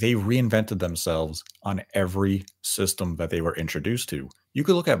 they reinvented themselves on every system that they were introduced to. You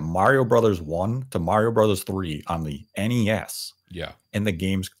could look at Mario Brothers 1 to Mario Brothers 3 on the NES. Yeah. And the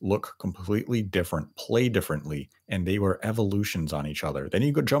games look completely different, play differently, and they were evolutions on each other. Then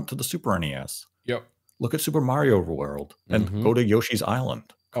you could jump to the Super NES. Yep. Look at Super Mario World and go to Yoshi's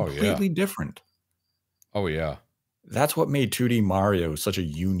Island. Completely different. Oh, yeah. That's what made 2D Mario such a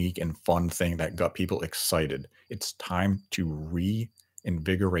unique and fun thing that got people excited. It's time to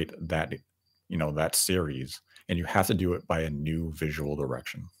reinvigorate that, that series, and you have to do it by a new visual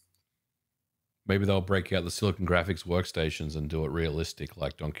direction. Maybe they'll break out the Silicon Graphics workstations and do it realistic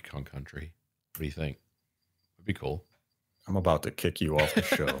like Donkey Kong Country. What do you think? It'd be cool. I'm about to kick you off the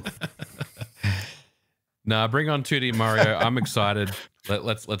show. Nah, bring on 2D Mario. I'm excited.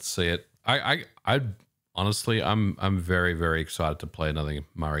 Let's see it. I honestly, I'm very, very excited to play another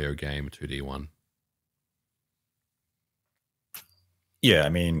Mario game, 2D one. Yeah, I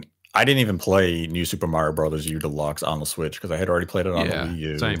mean, I didn't even play New Super Mario Brothers U Deluxe on the Switch because I had already played it on the Wii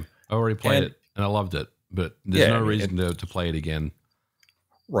U. Same. I already played it and I loved it, but there's no reason to play it again.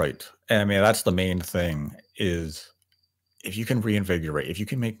 Right. And I mean, that's the main thing is if you can reinvigorate, if you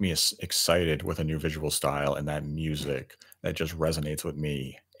can make me excited with a new visual style and that music that just resonates with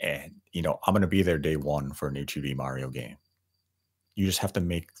me, and, I'm going to be there day one for a new 2D Mario game. You just have to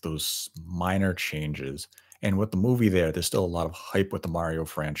make those minor changes. And with the movie there's still a lot of hype with the Mario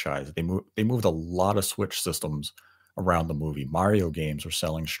franchise. They moved a lot of Switch systems around the movie. Mario games are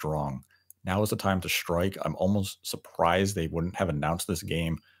selling strong. Now is the time to strike. I'm almost surprised they wouldn't have announced this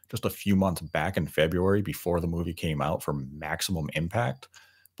game just a few months back in February before the movie came out for maximum impact.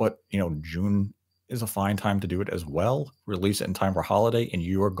 But, June is a fine time to do it as well. Release it in time for holiday, and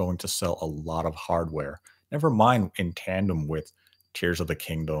you are going to sell a lot of hardware. Never mind in tandem with Tears of the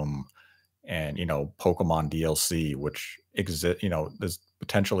Kingdom and Pokemon DLC, which exist. There's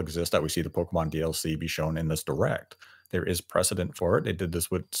potential exists that we see the Pokemon DLC be shown in this direct. There is precedent for it. They did this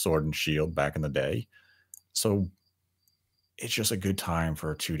with Sword and Shield back in the day, so it's just a good time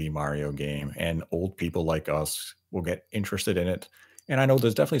for a 2D Mario game, and old people like us will get interested in it. And I know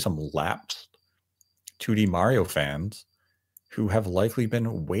there's definitely some lapsed 2D Mario fans who have likely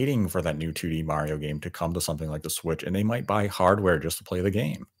been waiting for that new 2D Mario game to come to something like the Switch, and they might buy hardware just to play the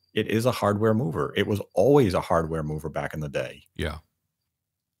game. It is a hardware mover. It was always a hardware mover back in the day. Yeah.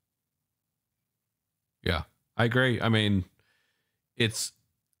 Yeah, I agree. I mean,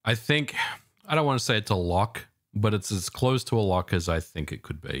 I think, I don't want to say it's a lock, but it's as close to a lock as I think it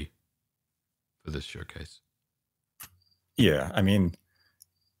could be for this showcase. Yeah, I mean,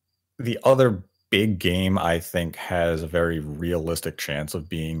 the other big game I think has a very realistic chance of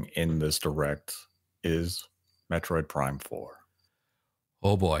being in this direct is Metroid Prime 4.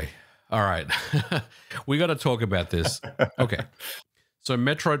 Oh boy. All right. We got to talk about this. Okay. So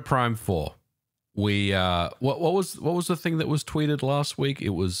Metroid Prime 4. We what was the thing that was tweeted last week? It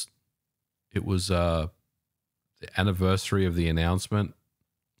was the anniversary of the announcement.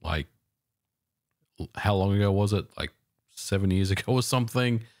 Like, how long ago was it? Like 7 years ago or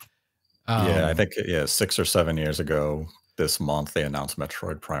something? Yeah, I think 6 or 7 years ago this month they announced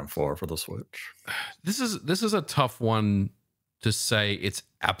Metroid Prime 4 for the Switch. This is a tough one to say it's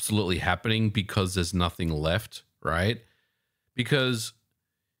absolutely happening because there's nothing left, right? Because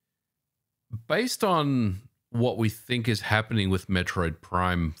based on what we think is happening with Metroid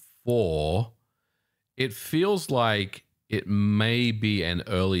Prime 4, it feels like it may be an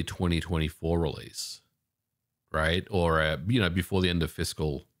early 2024 release, right? Or before the end of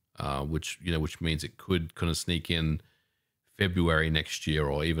fiscal, which means it could kind of sneak in February next year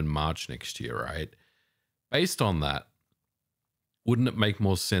or even March next year, right? Based on that, wouldn't it make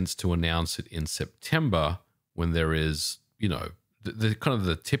more sense to announce it in September when there is, the kind of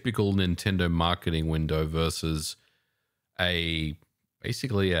the typical Nintendo marketing window versus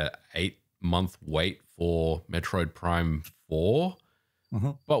basically a 8-month wait for Metroid Prime 4? Mm-hmm.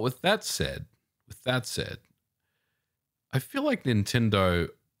 But with that said, I feel like Nintendo,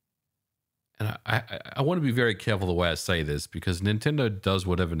 and I want to be very careful the way I say this because Nintendo does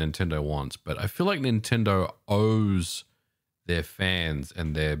whatever Nintendo wants, but I feel like Nintendo owes their fans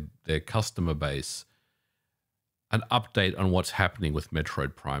and their customer base an update on what's happening with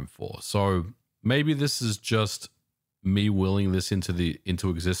Metroid Prime 4. So maybe this is just me willing this into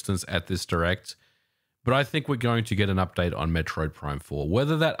existence at this direct, but I think we're going to get an update on Metroid Prime 4.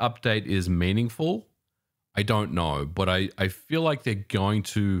 Whether that update is meaningful, I don't know, but I feel like they're going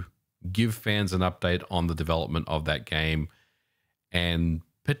to give fans an update on the development of that game and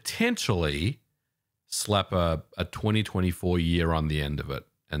potentially slap a 2024 year on the end of it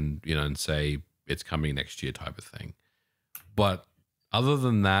and say it's coming next year type of thing. But other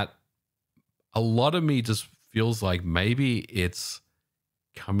than that, a lot of me just feels like maybe it's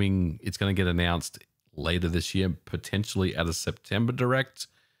going to get announced later this year, potentially at a September direct.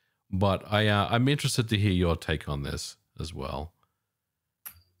 But I'm interested to hear your take on this as well.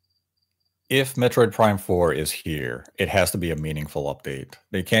 If Metroid Prime 4 is here, it has to be a meaningful update.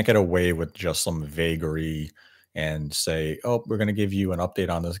 They can't get away with just some vagary and say, oh, we're going to give you an update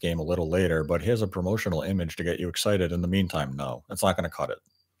on this game a little later, but here's a promotional image to get you excited in the meantime. No, it's not going to cut it.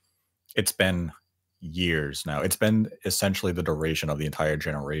 It's been years now. It's been essentially the duration of the entire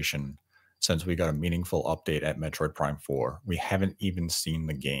generation since we got a meaningful update at Metroid Prime 4. We haven't even seen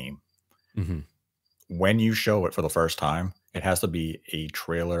the game. Mm-hmm. When you show it for the first time, it has to be a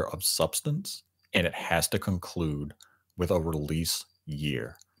trailer of substance, and it has to conclude with a release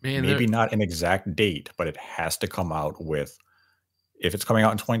year. Maybe not an exact date, but it has to come out with, if it's coming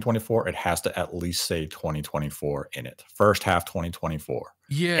out in 2024, it has to at least say 2024 in it. First half 2024.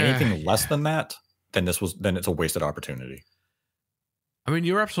 Yeah. Anything less than that, then it's a wasted opportunity. I mean,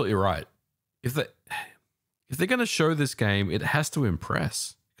 you're absolutely right. If they're going to show this game, it has to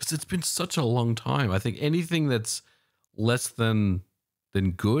impress because it's been such a long time. I think anything that's less than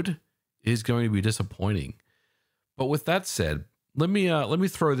good is going to be disappointing. But with that said, let me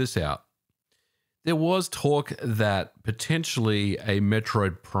throw this out. There was talk that potentially a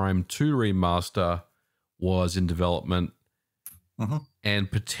Metroid Prime 2 remaster was in development,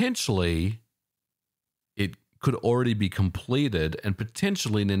 and potentially it could already be completed, and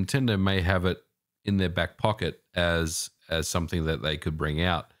potentially Nintendo may have it in their back pocket as something that they could bring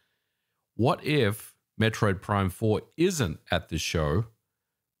out. What if Metroid Prime 4 isn't at the show,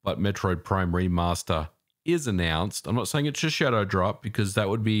 but Metroid Prime Remaster is announced. I'm not saying it's a shadow drop because that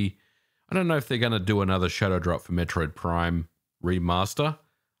would be, I don't know if they're going to do another shadow drop for Metroid Prime Remaster.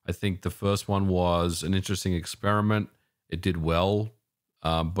 I think the first one was an interesting experiment. It did well,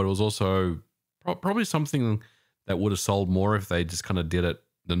 but it was also probably something that would have sold more if they just kind of did it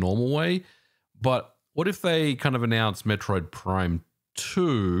the normal way. But what if they kind of announced Metroid Prime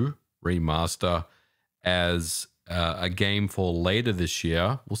 2 Remaster as a game for later this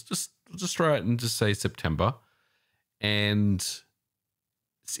year? We'll just try it and just say September. And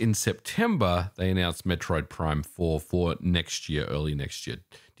in September, they announced Metroid Prime 4 for next year, early next year.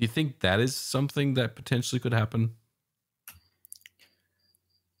 Do you think that is something that potentially could happen?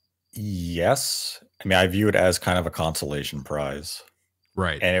 Yes. I mean, I view it as kind of a consolation prize.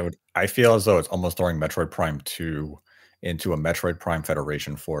 Right. And I feel as though it's almost throwing Metroid Prime 2 into a Metroid Prime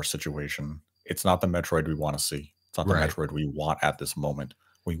Federation Force situation. It's not the Metroid we want to see. It's not the Right. Metroid we want at this moment.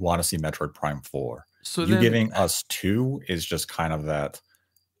 We want to see Metroid Prime 4. So You then, giving us 2 is just kind of that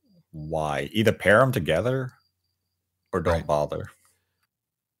why. Either pair them together or don't right. bother.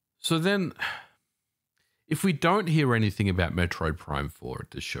 So then, if we don't hear anything about Metroid Prime 4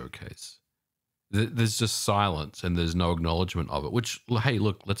 at this showcase, there's just silence and there's no acknowledgement of it, which, hey,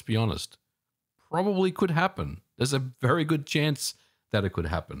 look, let's be honest, probably could happen. There's a very good chance that it could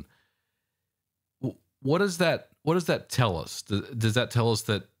happen. What does that tell us? Does that tell us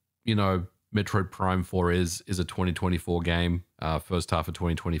that, Metroid Prime 4 is a 2024 game, first half of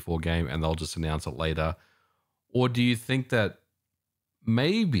 2024 game, and they'll just announce it later? Or do you think that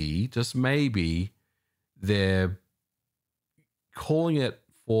maybe, just maybe, they're calling it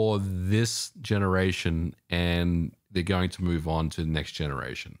for this generation and they're going to move on to the next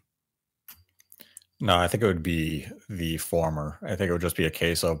generation? No, I think it would be the former. I think it would just be a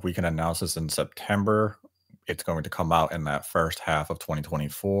case of we can announce this in September. It's going to come out in that first half of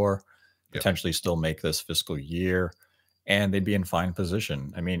 2024, Yep. potentially still make this fiscal year, and they'd be in fine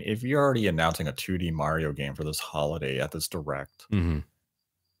position. I mean, if you're already announcing a 2D Mario game for this holiday at this direct, Mm-hmm.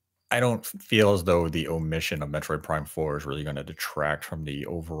 I don't feel as though the omission of Metroid Prime 4 is really going to detract from the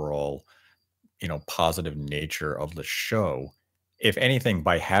overall, positive nature of the show. If anything,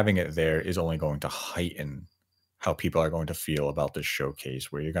 by having it there is only going to heighten how people are going to feel about this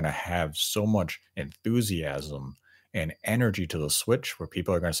showcase, where you're going to have so much enthusiasm and energy to the Switch, where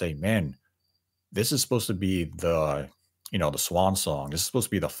people are going to say, man, this is supposed to be the swan song. This is supposed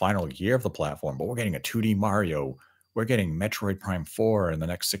to be the final year of the platform, but we're getting a 2D Mario. We're getting Metroid Prime 4 in the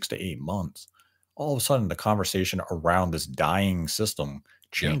next 6 to 8 months. All of a sudden, the conversation around this dying system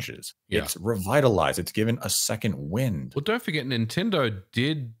changes. Yeah. It's revitalized. It's given a second wind. Well, don't forget, Nintendo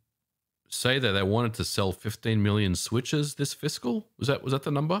did say that they wanted to sell 15 million Switches this fiscal. Was that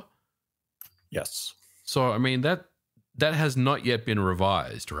the number? Yes. So, I mean, that has not yet been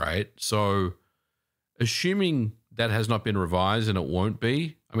revised, right? So, assuming that has not been revised and it won't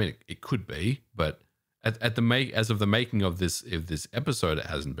be, I mean, it could be, but as of the making of this episode, it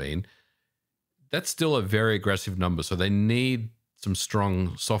hasn't been. That's still a very aggressive number. So they need some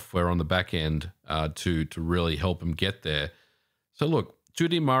strong software on the back end to really help them get there. So look,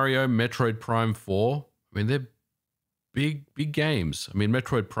 2D Mario, Metroid Prime 4, I mean, they're big games. I mean,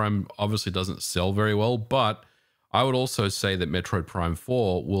 Metroid Prime obviously doesn't sell very well, but I would also say that Metroid Prime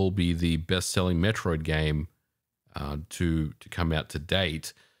 4 will be the best-selling Metroid game to come out to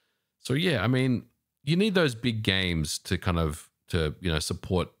date. So yeah, I mean, you need those big games to kind of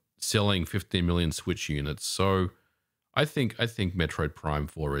support selling 15 million Switch units. So I think Metroid Prime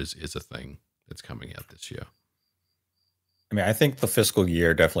 4 is a thing that's coming out this year. I mean, I think the fiscal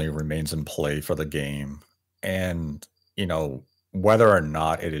year definitely remains in play for the game. And, whether or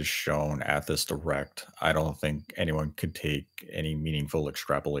not it is shown at this direct, I don't think anyone could take any meaningful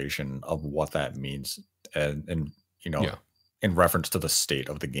extrapolation of what that means and Yeah. in reference to the state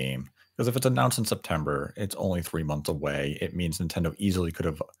of the game. Because if it's announced in September, it's only 3 months away. It means Nintendo easily could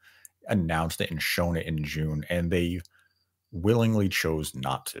have announced it and shown it in June, and they willingly chose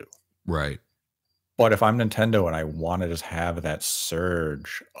not to. Right. But if I'm Nintendo and I want to just have that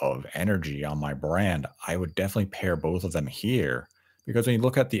surge of energy on my brand, I would definitely pair both of them here. Because when you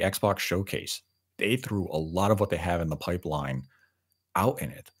look at the Xbox showcase, they threw a lot of what they have in the pipeline out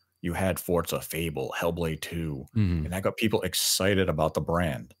in it. You had Forza, Fable, Hellblade 2, Mhm. and that got people excited about the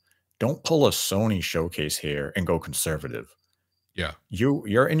brand. Don't pull a Sony showcase here and go conservative. Yeah.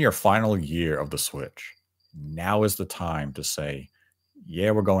 You're in your final year of the Switch. Now is the time to say,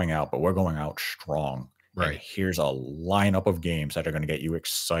 yeah, we're going out, but we're going out strong. And Right. here's a lineup of games that are going to get you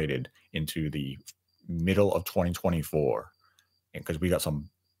excited into the middle of 2024. Because we got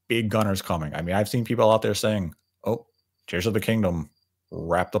some big gunners coming. I mean, I've seen people out there saying, oh, Tears of the Kingdom,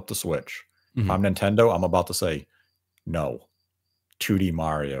 wrapped up the Switch. If Mhm. I'm Nintendo, I'm about to say, no. 2D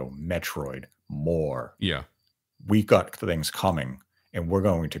Mario, Metroid, more. Yeah. We got things coming, and we're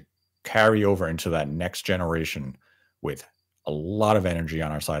going to carry over into that next generation with a lot of energy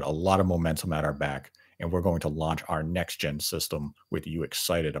on our side, a lot of momentum at our back, and we're going to launch our next gen system with you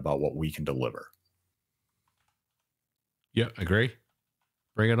excited about what we can deliver. Yeah, agree.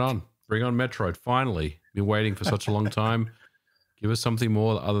 Bring it on. Bring on Metroid. Finally. Been waiting for such a long time. Give us something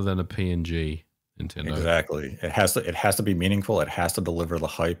more other than a PNG, Nintendo. Exactly. It has to be meaningful. It has to deliver the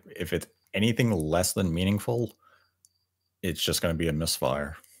hype. If it's anything less than meaningful, it's just going to be a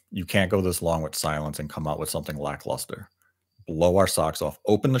misfire. You can't go this long with silence and come out with something lackluster. Blow our socks off.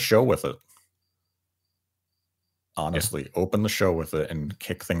 Open the show with it. Yeah. Honestly, open the show with it and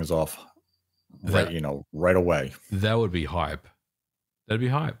kick things off That right away. that would be hype. That'd be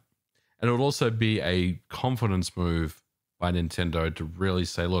hype. And it would also be a confidence move by Nintendo to really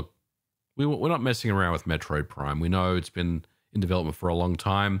say, look, we're not messing around with Metroid Prime. We know it's been in development for a long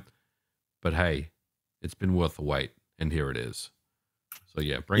time, but hey, it's been worth the wait, and here it is. So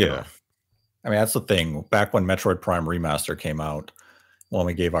yeah, bring it on. I mean, that's the thing. Back when Metroid Prime Remaster came out, when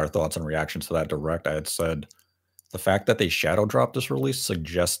we gave our thoughts and reactions to that direct, I had said the fact that they shadow dropped this release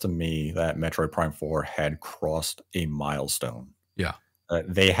suggests to me that Metroid Prime 4 had crossed a milestone. Yeah.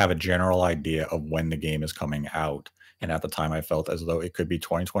 They have a general idea of when the game is coming out. And at the time, I felt as though it could be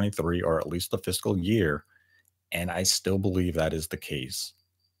 2023 or at least the fiscal year. And I still believe that is the case.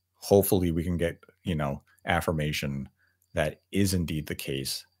 Hopefully, we can get, affirmation that is indeed the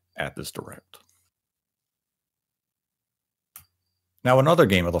case at this direct. Now, another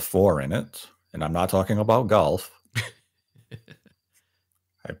game with a 4 in it, and I'm not talking about golf.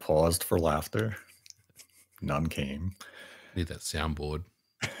 I paused for laughter. None came. Need that soundboard.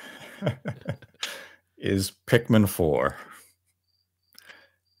 Is Pikmin 4.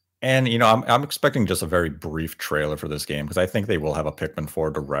 And, I'm expecting just a very brief trailer for this game because I think they will have a Pikmin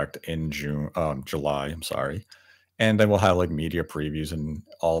 4 direct in July, I'm sorry. And then we'll have like media previews and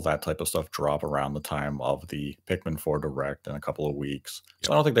all that type of stuff drop around the time of the Pikmin 4 direct in a couple of weeks.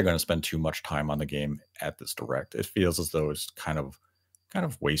 So I don't think they're going to spend too much time on the game at this direct. It feels as though it's kind of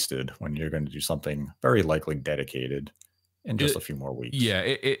wasted when you're going to do something very likely dedicated in just a few more weeks. Yeah,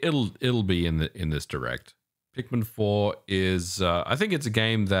 it'll be in this direct. Pikmin 4 is I think it's a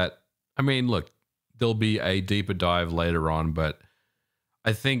game that, I mean, look, there'll be a deeper dive later on, but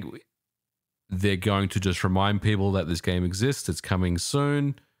I think they're going to just remind people that this game exists. It's coming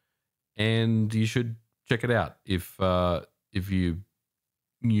soon, and you should check it out if you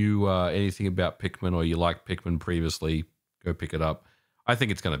knew anything about Pikmin or you liked Pikmin previously. Go pick it up. I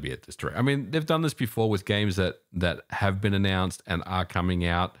think it's going to be at this direct. I mean, they've done this before with games that have been announced and are coming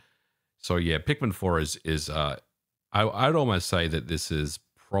out. So yeah, Pikmin 4 is I'd almost say that this is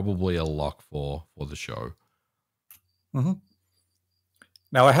probably a lock for the show. Mm-hmm.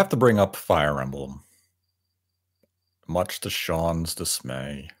 Now I have to bring up Fire Emblem, much to Sean's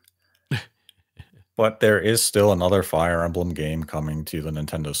dismay. But there is still another Fire Emblem game coming to the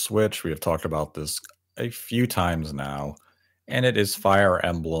Nintendo Switch. We have talked about this a few times now, and it is Fire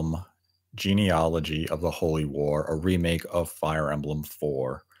Emblem Genealogy of the Holy War, a remake of Fire Emblem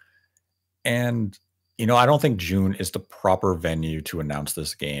 4. And, I don't think June is the proper venue to announce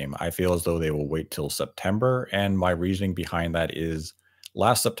this game. I feel as though they will wait till September, and my reasoning behind that is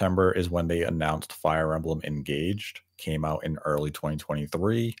last September is when they announced Fire Emblem Engaged, came out in early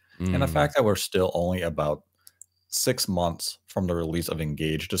 2023. And the fact that we're still only about 6 months from the release of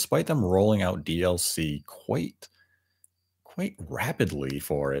Engaged, despite them rolling out DLC quite rapidly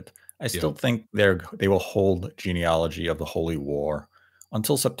for it, I still think they will hold Genealogy of the Holy War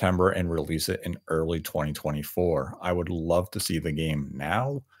until September and release it in early 2024. I would love to see the game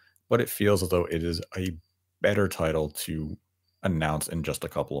now, but it feels as though it is a better title to announce in just a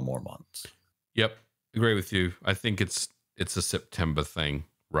couple of more months. Yep, agree with you. I think it's a September thing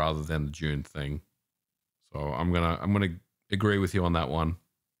rather than the June thing. So I'm gonna agree with you on that one.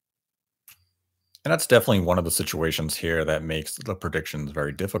 And that's definitely one of the situations here that makes the predictions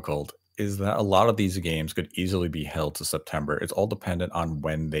very difficult, is that a lot of these games could easily be held to September. It's all dependent on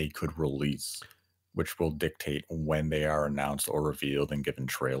when they could release, which will dictate when they are announced or revealed and given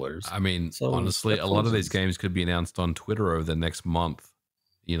trailers. I mean, so honestly, a lot of these games could be announced on Twitter over the next month,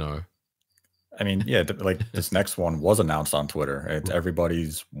 I mean, yeah, like this next one was announced on Twitter. It's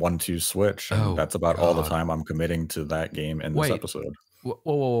everybody's 1-2 Switch, and that's about all the time I'm committing to that game in this episode.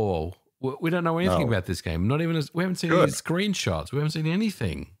 Whoa. We don't know anything about this game. Not even we haven't seen any screenshots. We haven't seen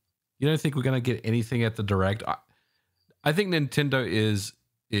anything. You don't think we're going to get anything at the direct? I think Nintendo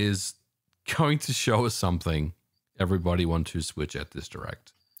is going to show us something everybody want to switch at this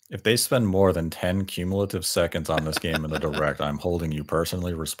direct. If they spend more than 10 cumulative seconds on this game in the direct, I'm holding you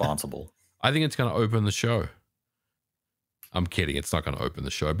personally responsible. I think it's going to open the show. I'm kidding. It's not going to open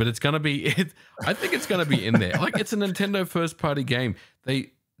the show, but it's going to be. I think it's going to be in there. Like, it's a Nintendo first-party game. They're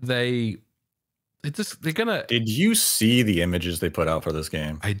gonna. Did you see the images they put out for this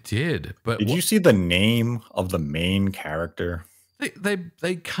game? I did, but did you see the name of the main character?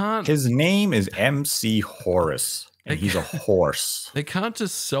 They can't. His name is MC Horus, and he's a horse. They can't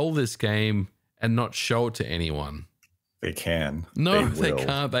just sell this game and not show it to anyone. They can. No, they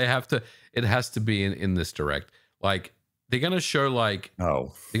can't. They have to. It has to be in this direct. Like, they're going to show they're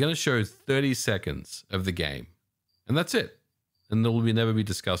going to show 30 seconds of the game, and that's it. And it will never be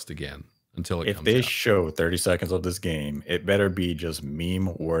discussed again until it comes out. If they show 30 seconds of this game, it better be just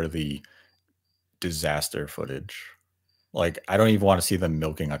meme-worthy disaster footage. Like, I don't even want to see them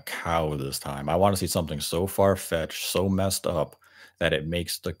milking a cow this time. I want to see something so far-fetched, so messed up, that it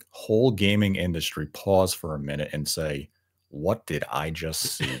makes the whole gaming industry pause for a minute and say, what did I just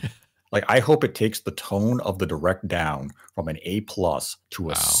see? Like, I hope it takes the tone of the direct down from an A+ to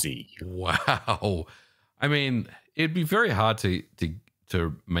a C. Wow. I mean, it'd be very hard to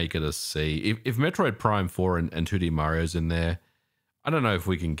make it a C. If Metroid Prime 4 and 2D Mario's in there, I don't know if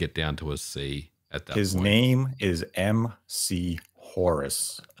we can get down to a C at that point. His name is MC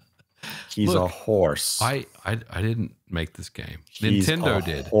Horus. He's a horse. I didn't make this game. He's Nintendo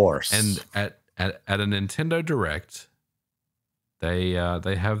did. Horse. And at a Nintendo Direct, they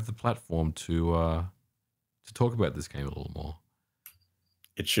have the platform to talk about this game a little more.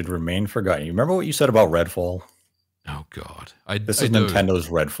 It should remain forgotten. You remember what you said about Redfall? Oh God, This is Nintendo's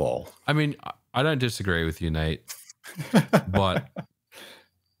Redfall. I mean, I don't disagree with you, Nate, but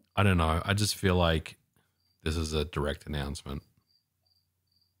I don't know. I just feel like this is a direct announcement,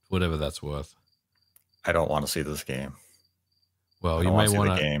 whatever that's worth. I don't want to see this game. Well, you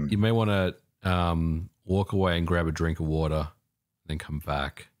may want to walk away and grab a drink of water, then come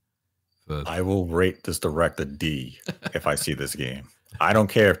back. I will rate this direct a D if I see this game. I don't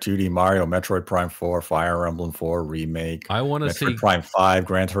care if 2D Mario, Metroid Prime 4, Fire Emblem 4 Remake, I want to see Metroid Prime 5,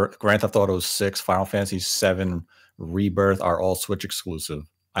 Grand Theft Auto 6, Final Fantasy 7, Rebirth are all Switch exclusive.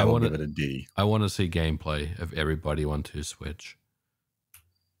 I will give it a D. I want to see gameplay of everybody on to Switch.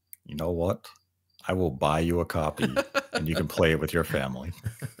 You know what? I will buy you a copy and you can play it with your family.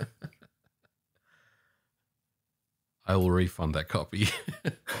 I will refund that copy.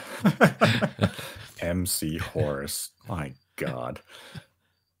 MC Horus. My God.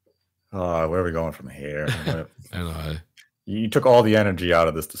 Where are we going from here? I know. You took all the energy out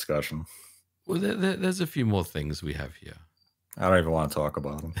of this discussion. Well, there's a few more things we have here. I don't even want to talk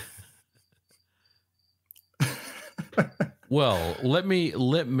about them. Well, let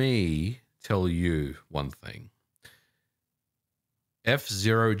me tell you one thing.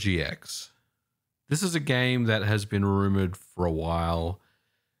 F-Zero GX. This is a game that has been rumored for a while.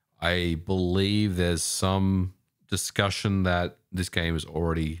 I believe there's some discussion that this game is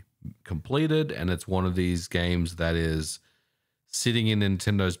already completed, and it's one of these games that is sitting in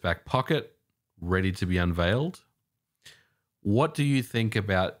Nintendo's back pocket, ready to be unveiled. What do you think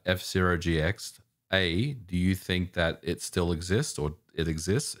about F-Zero GX? A, do you think that it still exists or it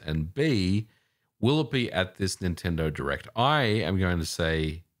exists? And B, will it be at this Nintendo Direct? I am going to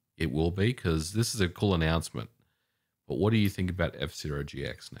say it will be because this is a cool announcement. But what do you think about F-Zero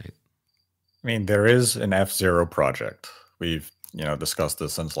GX, Nate? I mean, there is an F-Zero project. We've, discussed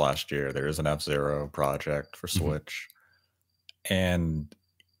this since last year. There is an F-Zero project for Switch. And,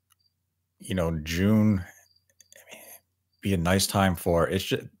 June be a nice time for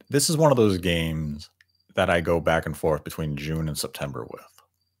it. This is one of those games that I go back and forth between June and September with.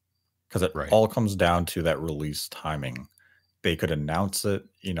 Because it all comes down to that release timing. They could announce it,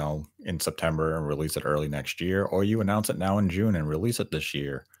 in September and release it early next year, or you announce it now in June and release it this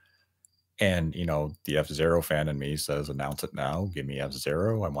year. And, the F-Zero fan in me says, announce it now. Give me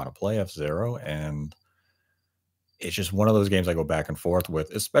F-Zero. I want to play F-Zero. And it's just one of those games I go back and forth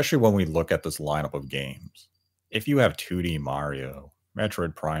with, especially when we look at this lineup of games. If you have 2D Mario,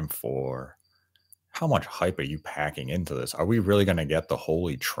 Metroid Prime 4, how much hype are you packing into this? Are we really going to get the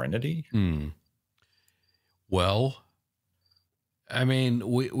Holy Trinity? Well, I mean,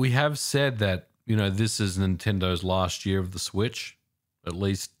 we have said that, this is Nintendo's last year of the Switch, at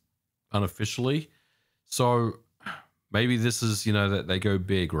least unofficially. So maybe this is, that they go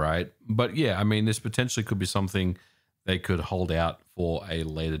big, right? But yeah, I mean, this potentially could be something they could hold out for a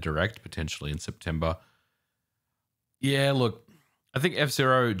later Direct, potentially in September. Yeah, look, I think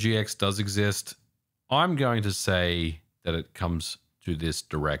F-Zero GX does exist. I'm going to say that it comes to this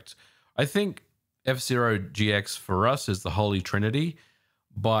Direct. I think F-Zero GX for us is the Holy Trinity,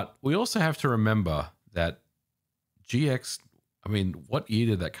 but we also have to remember that GX, I mean, what year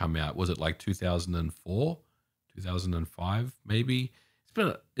did that come out? Was it like 2004, 2005, maybe?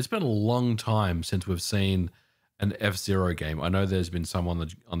 It's been a long time since we've seen an F-Zero game. I know there's been some on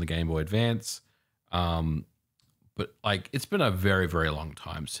the Game Boy Advance, but like it's been a very, very long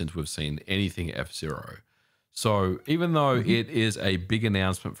time since we've seen anything F-Zero. So even though it is a big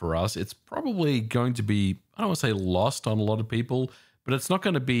announcement for us, it's probably going to be, I don't want to say lost on a lot of people, but it's not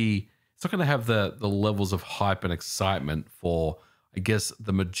going to have the levels of hype and excitement for, I guess,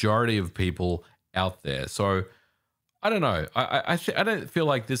 the majority of people out there. So I don't know. I don't feel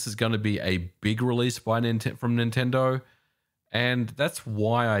like this is going to be a big release from Nintendo, and that's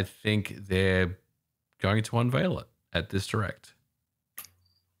why I think they're going to unveil it at this Direct.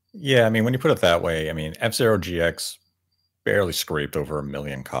 Yeah, I mean, when you put it that way, I mean, F-Zero GX barely scraped over 1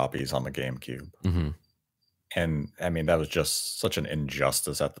 million copies on the GameCube. Mm-hmm. And I mean, that was just such an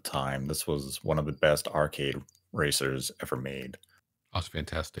injustice at the time. This was one of the best arcade racers ever made. That's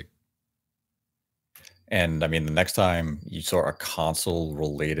fantastic. And I mean, the next time you saw a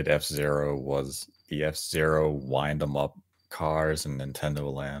console-related F-Zero was the F-Zero Wind 'em Up cars in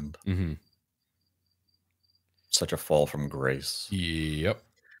Nintendo Land. Mm-hmm. Such a fall from grace. Yep.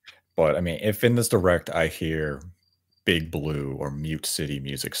 But I mean, if in this Direct I hear Big Blue or Mute City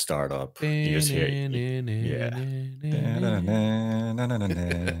music start up, you just hear, yeah.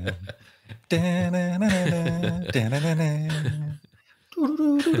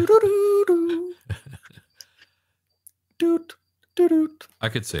 I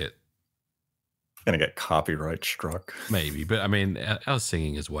could see it. Gonna get copyright struck. Maybe, but I mean, our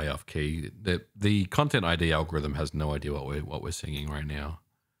singing is way off key. The content ID algorithm has no idea what we're singing right now.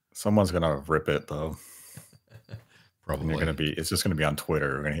 Someone's gonna rip it though. Probably. It's just gonna be on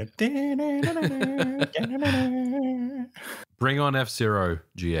Twitter. We're gonna hit. Bring on F-Zero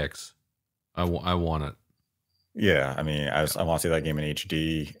GX. I want it. Yeah, I mean, I want to see that game in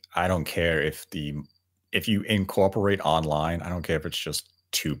HD. I don't care if you incorporate online. I don't care if it's just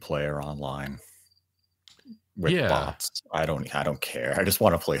 2-player online with bots. I don't care. I just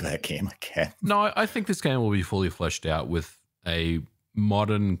want to play that game again. No, I think this game will be fully fleshed out with a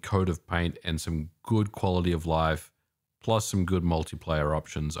modern coat of paint and some good quality of life, plus some good multiplayer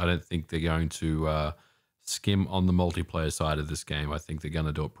options. I don't think they're going to skim on the multiplayer side of this game. I think they're going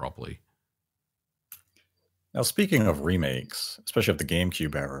to do it properly. Now, speaking of remakes, especially of the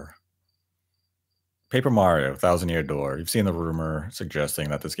GameCube era, Paper Mario, Thousand Year Door, you've seen the rumor suggesting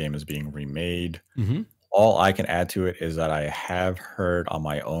that this game is being remade. Mm-hmm. All I can add to it is that I have heard on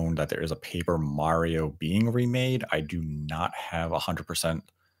my own that there is a Paper Mario being remade. I do not have 100%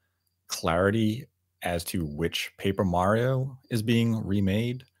 clarity as to which Paper Mario is being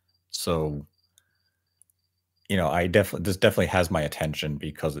remade. So, you know, this definitely has my attention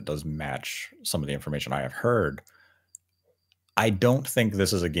because it does match some of the information I have heard. I don't think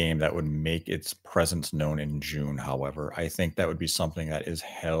this is a game that would make its presence known in June, however. I think that would be something that is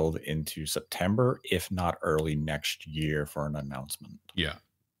held into September, if not early next year, for an announcement. Yeah.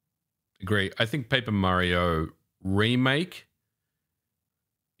 Agree. I think Paper Mario Remake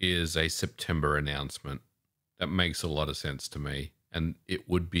is a September announcement. That makes a lot of sense to me. And it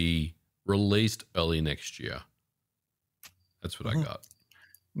would be released early next year. That's what I got.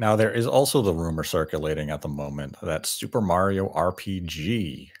 Now, there is also the rumor circulating at the moment that Super Mario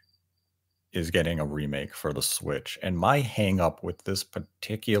RPG is getting a remake for the Switch. And my hang up with this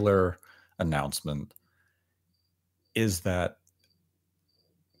particular announcement is that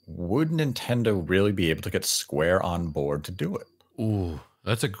would Nintendo really be able to get Square on board to do it? Ooh,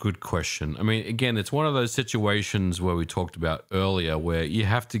 that's a good question. I mean, again, it's one of those situations where we talked about earlier where you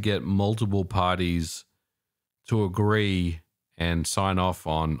have to get multiple parties to agree and sign off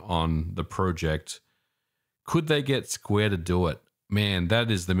on the project. Could they get Square to do it? Man,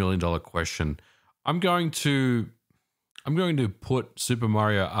 that is the $1 million question. I'm going to put Super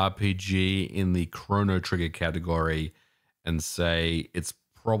Mario RPG in the Chrono Trigger category and say it's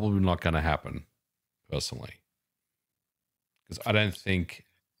probably not going to happen, personally. Because I don't think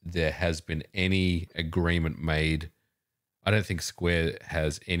there has been any agreement made. I don't think Square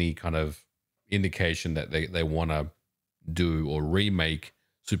has any kind of indication that they want to do or remake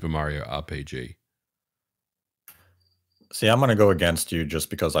Super Mario RPG. See, I'm going to go against you just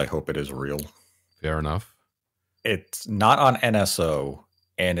because I hope it is real. Fair enough. It's not on NSO,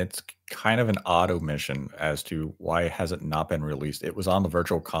 and it's kind of an odd omission as to why has it not been released. It was on the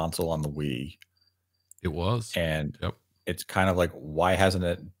Virtual Console on the Wii. It was. And it's kind of like, why hasn't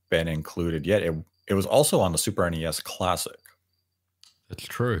it been included yet? It was also on the Super NES Classic. That's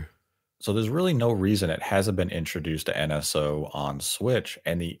true. So there's really no reason it hasn't been introduced to NSO on Switch,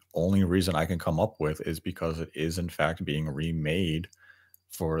 and the only reason I can come up with is because it is in fact being remade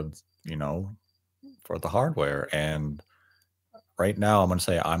for, you know, for the hardware. And right now I'm going to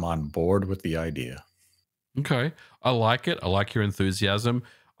say I'm on board with the idea. Okay. I like it. I like your enthusiasm.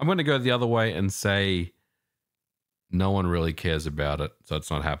 I'm going to go the other way and say no one really cares about it, so it's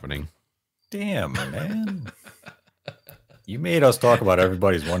not happening. Damn, man. You made us talk about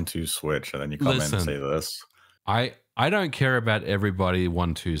everybody's 1-2 Switch, and then you come in and say this. I don't care about everybody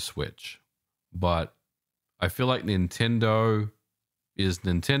 1-2 Switch, but I feel like Nintendo is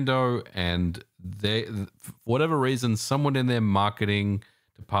Nintendo, and they, for whatever reason, someone in their marketing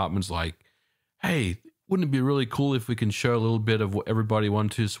department's like, hey, wouldn't it be really cool if we can show a little bit of what everybody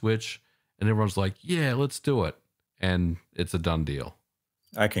 1-2 Switch? And everyone's like, yeah, let's do it. And it's a done deal.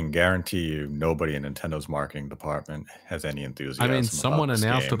 I can guarantee you nobody in Nintendo's marketing department has any enthusiasm. I mean, someone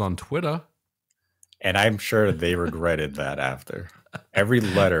announced it on Twitter. And I'm sure they regretted that after. Every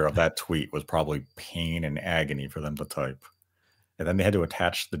letter of that tweet was probably pain and agony for them to type. And then they had to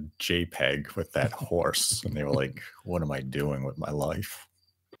attach the JPEG with that horse. And they were like, what am I doing with my life?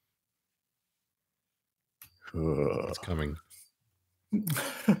 It's coming.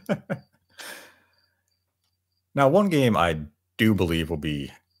 Now, one game I do believe will be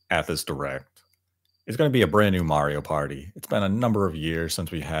at this Direct is going to be a brand new Mario Party. It's been a number of years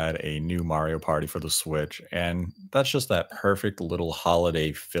since we had a new Mario Party for the Switch, and that's just that perfect little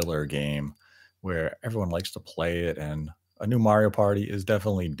holiday filler game where everyone likes to play it, and a new Mario Party is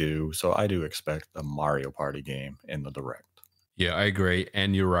definitely due, so I do expect a Mario Party game in the Direct. Yeah, I agree,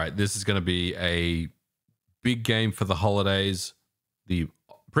 and you're right. This is going to be a big game for the holidays. The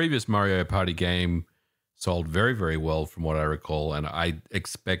previous Mario Party game sold very, very well from what I recall, and I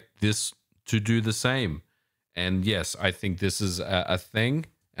expect this to do the same. And yes, I think this is a thing,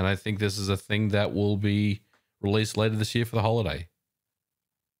 and I think this is a thing that will be released later this year for the holiday.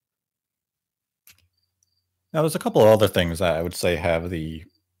 Now, there's a couple of other things that I would say have the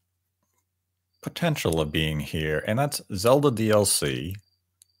potential of being here, and that's Zelda DLC,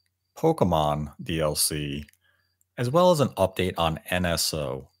 Pokemon DLC, as well as an update on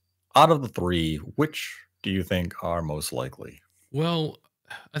NSO. Out of the three, which do you think are most likely? Well,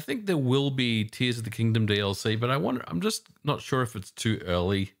 I think there will be Tears of the Kingdom DLC, but I'm just not sure if it's too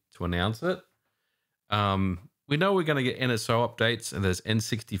early to announce it. We know we're going to get NSO updates, and there's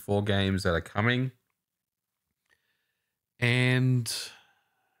N64 games that are coming. And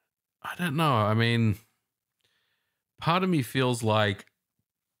I don't know. I mean, part of me feels like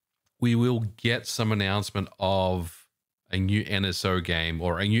we will get some announcement of a new NSO game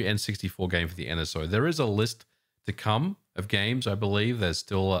or a new N64 game for the NSO. There is a list to come of games, I believe. There's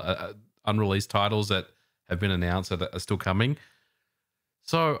still unreleased titles that have been announced that are still coming.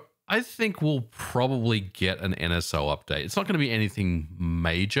 So I think we'll probably get an NSO update. It's not going to be anything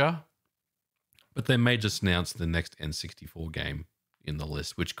major, but they may just announce the next N64 game in the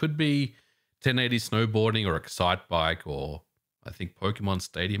list, which could be 1080 Snowboarding or Excite Bike, or I think Pokemon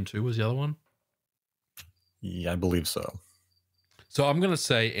Stadium 2 was the other one. Yeah, I believe so. So I'm going to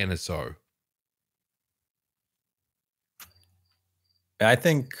say NSO. I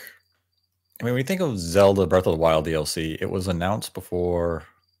mean, when you think of Zelda Breath of the Wild DLC, it was announced before,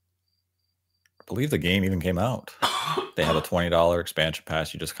 I believe the game even came out. They had a $20 expansion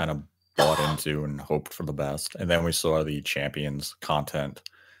pass you just kind of bought into and hoped for the best. And then we saw the Champions content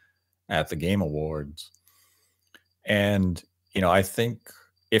at the Game Awards. And, I think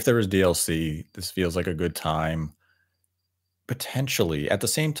if there is DLC, this feels like a good time. Potentially, at the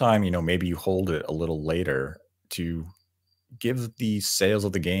same time, maybe you hold it a little later to give the sales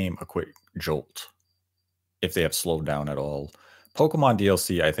of the game a quick jolt if they have slowed down at all. Pokemon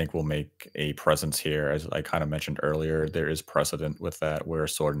DLC, I think, will make a presence here. As I kind of mentioned earlier, there is precedent with that where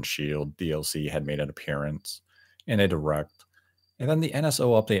Sword and Shield DLC had made an appearance in a Direct. And then the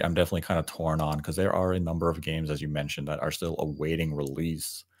NSO update, I'm definitely kind of torn on because there are a number of games, as you mentioned, that are still awaiting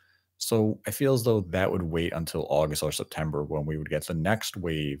release. So I feel as though that would wait until August or September when we would get the next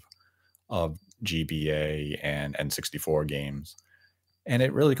wave of GBA and N64 games. And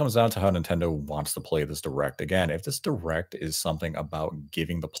it really comes down to how Nintendo wants to play this Direct. Again, if this Direct is something about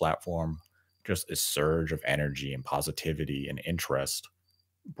giving the platform just a surge of energy and positivity and interest,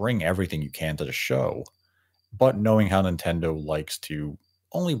 bring everything you can to the show. But knowing how Nintendo likes to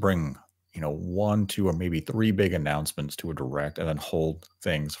only bring, 1, 2, or maybe 3 big announcements to a Direct and then hold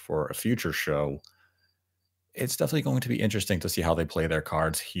things for a future show, it's definitely going to be interesting to see how they play their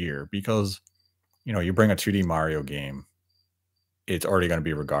cards here because, you bring a 2D Mario game. it's already going to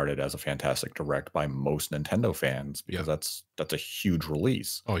be regarded as a fantastic direct by most Nintendo fans because Yep. that's a huge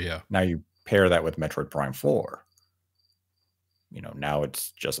release. Oh yeah. Now you pair that with Metroid Prime 4, now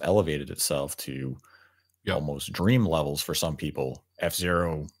it's just elevated itself to Yep. almost dream levels for some people.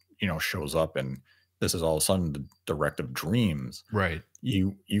 F-Zero, shows up and this is all of a sudden the direct of dreams. Right.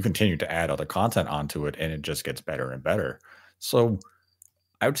 You continue to add other content onto it and it just gets better and better. So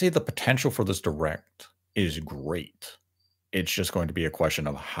I would say the potential for this direct is great. It's just going to be a question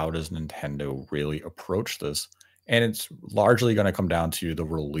of how does Nintendo really approach this? And it's largely going to come down to the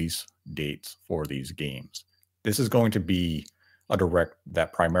release dates for these games. This is going to be a direct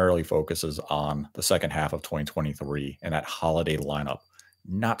that primarily focuses on the second half of 2023 and that holiday lineup,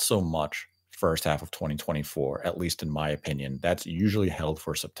 not so much first half of 2024, at least in my opinion. That's usually held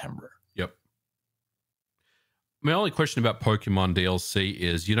for September. Yep. My only question about Pokemon DLC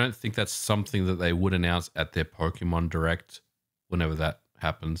is you don't think that's something that they would announce at their Pokemon Direct whenever that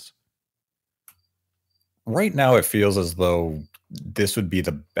happens? Right now, it feels as though this would be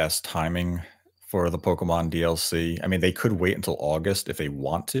the best timing for the Pokemon DLC. I mean, they could wait until August if they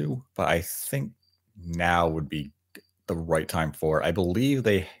want to, but I think now would be the right time for it. I believe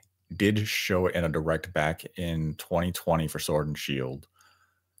they did show it in a direct back in 2020 for Sword and Shield,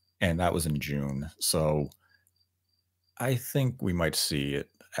 and that was in June. So I think we might see it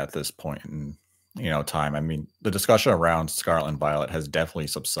at this point in time. I mean, the discussion around Scarlet and Violet has definitely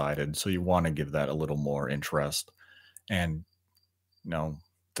subsided, so you want to give that a little more interest, and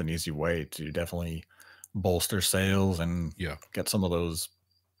it's an easy way to definitely bolster sales and Yeah. get some of those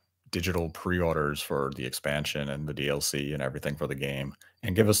digital pre-orders for the expansion and the DLC and everything for the game,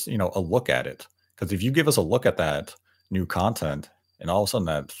 and give us a look at it. Because if you give us a look at that new content, and all of a sudden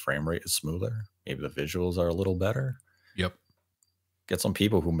that frame rate is smoother, maybe the visuals are a little better, Yep. get some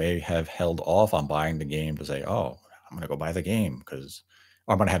people who may have held off on buying the game to say, "Oh, I'm going to go buy the game because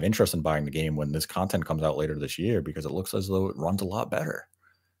I'm going to have interest in buying the game when this content comes out later this year because it looks as though it runs a lot better."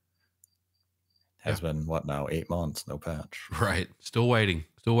 Yeah. Has been what now? 8 months, no patch. Right. Still waiting.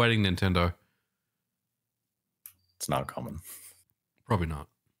 Still waiting, Nintendo. It's not coming. Probably not.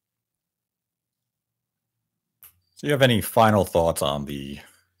 So, you have any final thoughts on the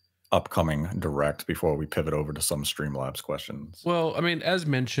upcoming direct before we pivot over to some Streamlabs questions? Well, I mean, as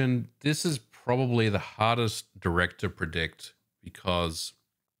mentioned, this is probably the hardest direct to predict because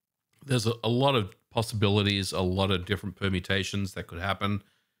there's a lot of possibilities, a lot of different permutations that could happen.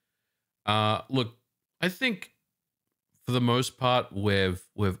 Look, I think for the most part,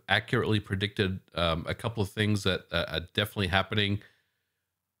 we've accurately predicted a couple of things that are definitely happening.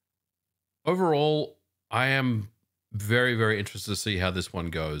 Overall, I am very, very interested to see how this one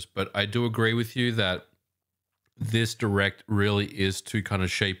goes. But I do agree with you that this direct really is to kind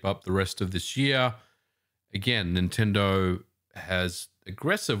of shape up the rest of this year. Again, Nintendo has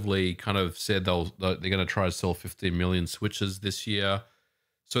aggressively kind of said they're going to try to sell 15 million Switches this year.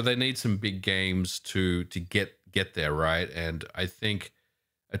 So they need some big games to get there, right? And I think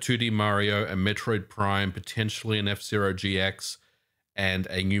a 2D Mario, a Metroid Prime, potentially an F-Zero GX, and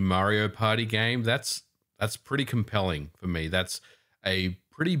a new Mario Party game, that's pretty compelling for me. That's a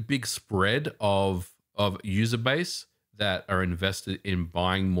pretty big spread of user base that are invested in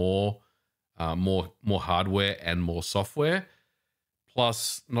buying more hardware and more software.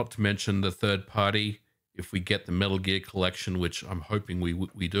 Plus, not to mention the third party. If we get the Metal Gear collection, which I'm hoping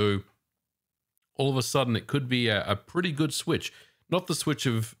we do, all of a sudden it could be a pretty good Switch. Not the Switch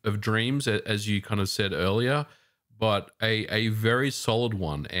of dreams, as you kind of said earlier, but a very solid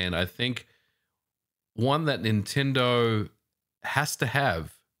one. And I think one that Nintendo has to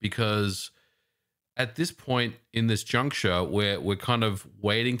have, because at this point in this juncture, we're kind of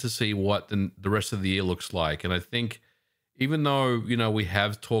waiting to see what the rest of the year looks like. And I think even though, we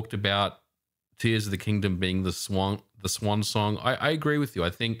have talked about Tears of the Kingdom being the swan song, I agree with you.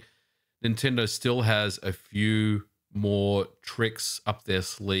 I think Nintendo still has a few more tricks up their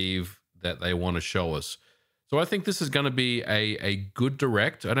sleeve that they want to show us. So I think this is going to be a good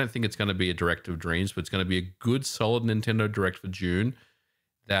direct. I don't think it's going to be a direct of dreams, but it's going to be a good, solid Nintendo direct for June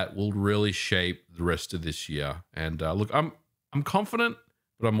that will really shape the rest of this year. And look, I'm confident,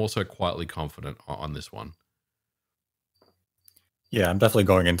 but I'm also quietly confident on this one. Yeah, I'm definitely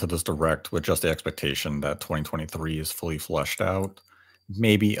going into this direct with just the expectation that 2023 is fully fleshed out.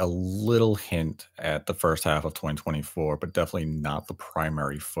 Maybe a little hint at the first half of 2024, but definitely not the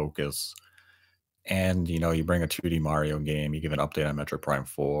primary focus. And, you bring a 2D Mario game, you give an update on Metroid Prime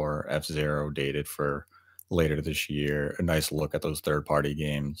 4, F-Zero dated for later this year, a nice look at those third-party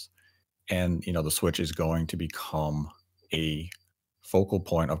games. And, the Switch is going to become a focal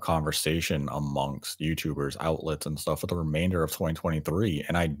point of conversation amongst YouTubers, outlets, and stuff for the remainder of 2023.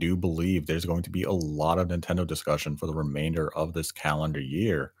 And I do believe there's going to be a lot of Nintendo discussion for the remainder of this calendar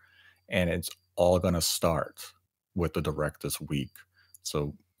year. And it's all going to start with the Direct this week.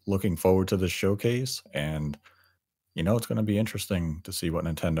 So looking forward to this showcase. And, it's going to be interesting to see what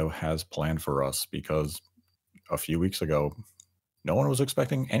Nintendo has planned for us because a few weeks ago, no one was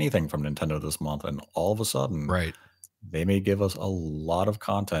expecting anything from Nintendo this month. And all of a sudden, Right. they may give us a lot of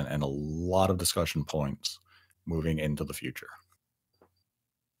content and a lot of discussion points moving into the future.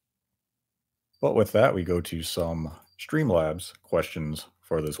 But with that, we go to some Streamlabs questions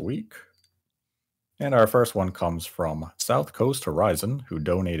for this week. And our first one comes from South Coast Horizon, who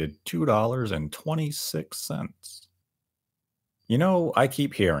donated $2.26. I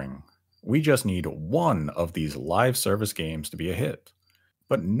keep hearing, we just need one of these live service games to be a hit.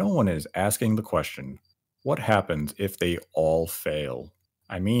 But no one is asking the question, what happens if they all fail?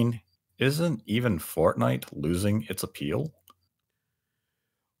 I mean, isn't even Fortnite losing its appeal?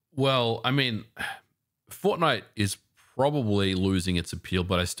 Well, I mean, Fortnite is probably losing its appeal,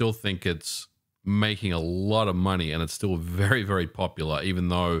 but I still think it's making a lot of money and it's still very, very popular, even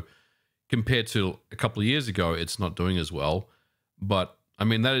though compared to a couple of years ago, it's not doing as well. But I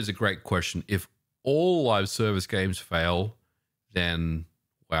mean, that is a great question. If all live service games fail, then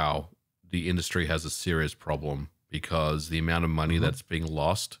wow, the industry has a serious problem because the amount of money that's being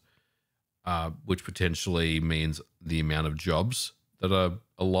lost, which potentially means the amount of jobs that are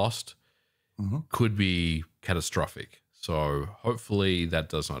lost, could be catastrophic. So hopefully that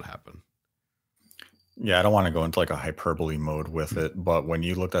does not happen. Yeah, I don't want to go into like a hyperbole mode with it, but when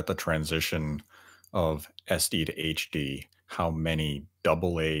you looked at the transition of SD to HD, how many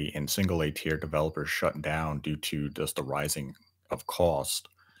AA and single A tier developers shut down due to just the rising of cost.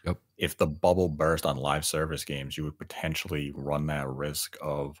 Yep. If the bubble burst on live service games, you would potentially run that risk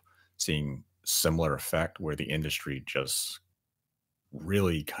of seeing similar effect where the industry just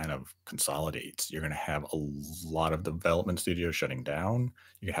really kind of consolidates. You're going to have a lot of development studios shutting down.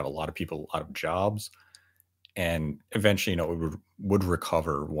 You can have a lot of people out of jobs. And eventually, it would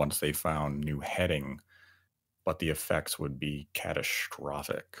recover once they found new heading, but the effects would be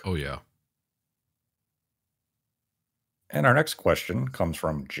catastrophic. Oh, yeah. And our next question comes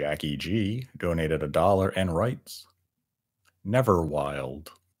from Jackie G, donated $1 and writes, "Never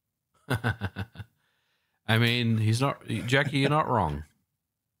wild." I mean, Jackie, you're not wrong.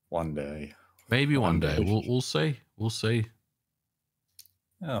 One day. Maybe one day. We'll see. We'll see.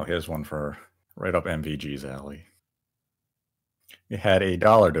 Oh, here's one for right up MVG's alley. We had a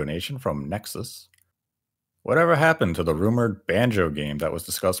 $1 donation from Nexus. "Whatever happened to the rumored Banjo game that was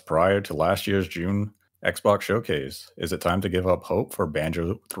discussed prior to last year's June Xbox showcase? Is it time to give up hope for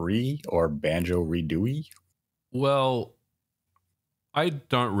Banjo 3 or Banjo Redooey?" Well, I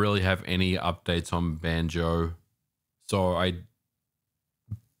don't really have any updates on Banjo, so I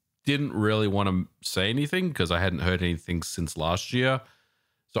didn't really want to say anything because I hadn't heard anything since last year.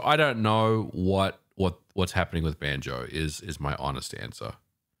 So I don't know what's happening with Banjo is my honest answer.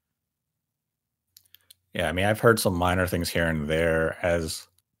 Yeah, I mean, I've heard some minor things here and there. As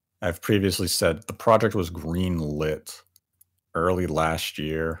I've previously said, the project was green-lit early last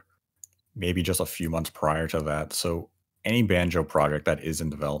year, maybe just a few months prior to that. So any Banjo project that is in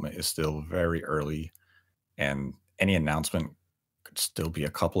development is still very early, and any announcement could still be a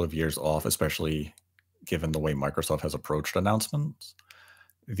couple of years off, especially given the way Microsoft has approached announcements.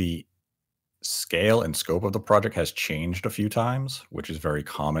 The scale and scope of the project has changed a few times, which is very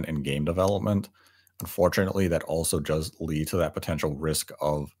common in game development. Unfortunately, that also does lead to that potential risk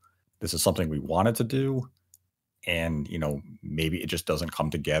of this is something we wanted to do, and maybe it just doesn't come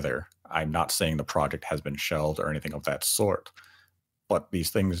together. I'm not saying the project has been shelved or anything of that sort, but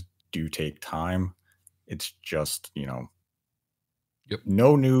these things do take time. It's just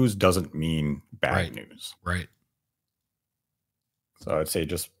no news doesn't mean bad news. Right. So I'd say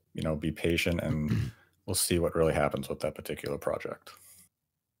just be patient, and we'll see what really happens with that particular project.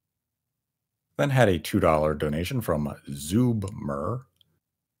 Then had a $2 donation from Zubmer.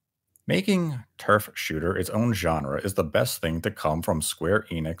 "Making turf shooter its own genre is the best thing to come from Square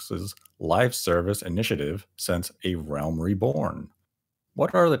Enix's live service initiative since A Realm Reborn.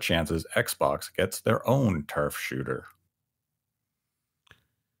 What are the chances Xbox gets their own turf shooter?"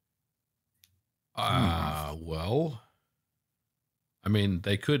 Well, I mean,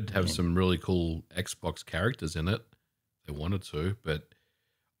 they could have some really cool Xbox characters in it if they wanted to, but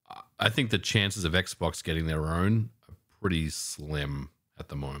I think the chances of Xbox getting their own are pretty slim at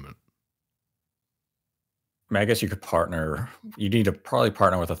the moment. I mean, I guess you could partner. You need to probably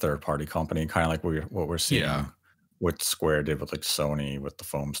partner with a third-party company, kind of like what we're seeing what Square did with like Sony with the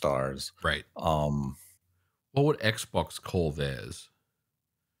foam stars. Right. Um, What would Xbox call theirs?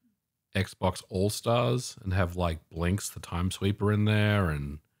 Xbox All Stars, and have like Blinks the Time Sweeper in there,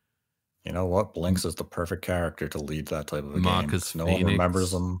 and you know what? Blinks is the perfect character to lead that type of a game Marcus because no one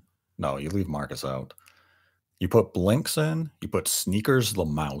remembers Phoenix. them. No, you leave Marcus out. You put Blinks in, you put Sneakers the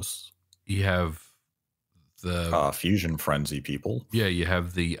mouse, You have the Fusion Frenzy people. you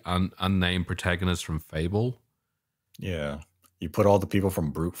have the unnamed protagonist from Fable. Yeah. You put all the people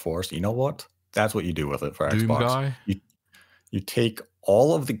from Brute Force. You know what? That's what you do with it for Doom Xbox. guy. You take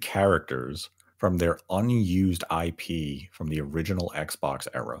all of the characters from their unused IP from the original Xbox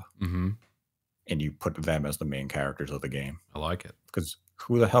era, Mm-hmm. and you put them as the main characters of the game. I like it. Because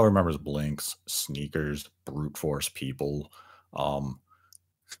who the hell remembers Blinks, Sneakers, Brute Force people,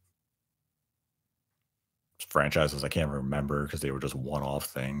 franchises I can't remember because they were just one-off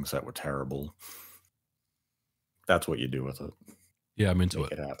things that were terrible. That's what you do with it. Yeah, I'm into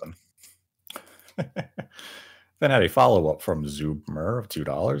Make it. it happen. Then had a follow-up from Zubmer of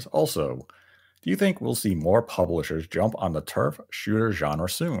 $2. Also, do you think we'll see more publishers jump on the turf shooter genre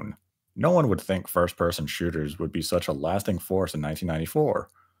soon? No one would think first-person shooters would be such a lasting force in 1994.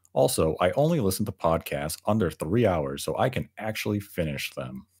 Also, I only listen to podcasts under 3 hours, so I can actually finish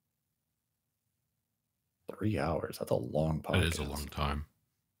them. 3 hours, that's a long podcast. It is a long time.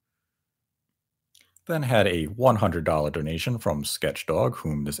 Then had a $100 donation from Sketchdog,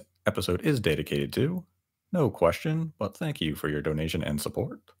 whom this episode is dedicated to. No question, but thank you for your donation and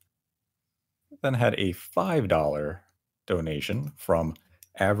support. Then had a $5 donation from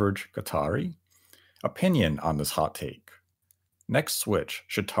Average Qatari. Opinion on this hot take. Next Switch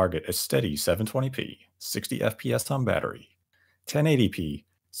should target a steady 720p, 60 FPS on battery, 1080p,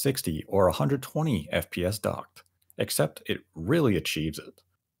 60 or 120 FPS docked, except it really achieves it.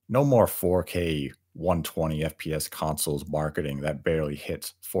 No more 4K 120 FPS consoles marketing that barely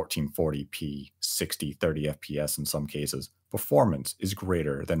hits 1440p, 60, 30 FPS in some cases. Performance is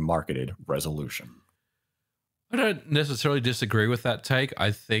greater than marketed resolution. I don't necessarily disagree with that take.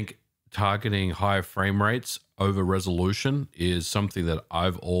 I think targeting higher frame rates over resolution is something that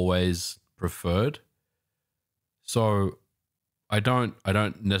I've always preferred. So I don't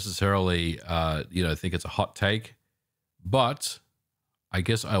necessarily think it's a hot take, but I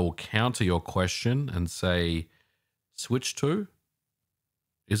guess I will counter your question and say Switch 2.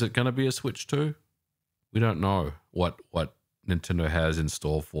 Is it going to be a Switch 2? We don't know what Nintendo has in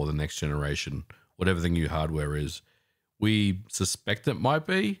store for the next generation, whatever the new hardware is. We suspect it might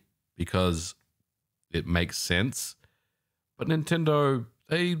be because it makes sense. But Nintendo,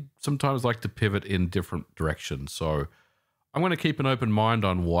 they sometimes like to pivot in different directions. So I'm going to keep an open mind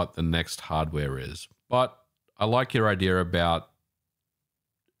on what the next hardware is. But I like your idea about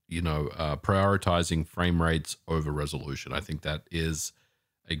prioritizing frame rates over resolution. I think that is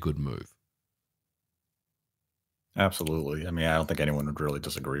a good move. Absolutely. I mean, I don't think anyone would really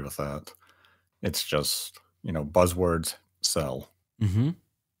disagree with that. It's just, buzzwords sell. Mm-hmm.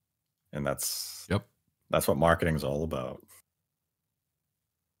 And that's Yep. That's what marketing is all about.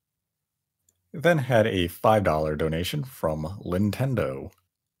 Then had a $5 donation from Nintendo.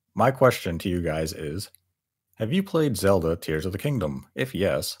 My question to you guys is, have you played Zelda Tears of the Kingdom? If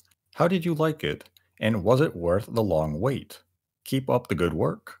yes, how did you like it? And was it worth the long wait? Keep up the good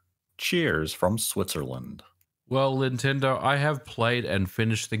work. Cheers from Switzerland. Well, Nintendo, I have played and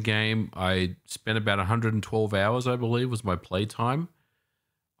finished the game. I spent about 112 hours, I believe, was my play time.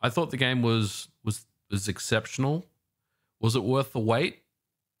 I thought the game was exceptional. Was it worth the wait?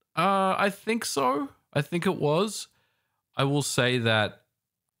 I think so. I think it was. I will say that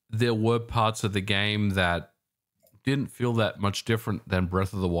there were parts of the game that didn't feel that much different than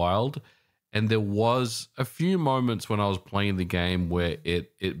Breath of the Wild. And there was a few moments when I was playing the game where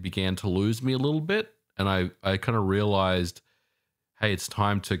it began to lose me a little bit. And I kind of realized, hey, it's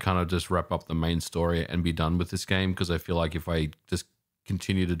time to kind of just wrap up the main story and be done with this game. Because I feel like if I just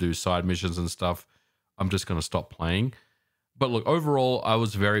continue to do side missions and stuff, I'm just going to stop playing. But look, overall, I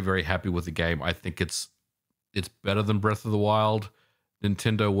was very, very happy with the game. I think it's better than Breath of the Wild.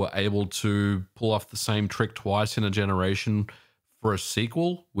 Nintendo were able to pull off the same trick twice in a generation for a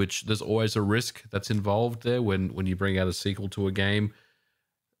sequel, which there's always a risk that's involved there when you bring out a sequel to a game.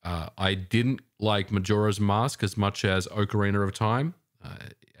 I didn't like Majora's Mask as much as Ocarina of Time,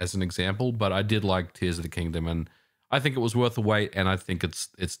 as an example, but I did like Tears of the Kingdom, and I think it was worth the wait, and I think it's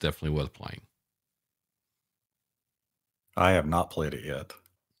definitely worth playing. I have not played it yet.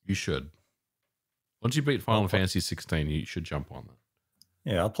 You should. Once you beat Final Fantasy 16, you should jump on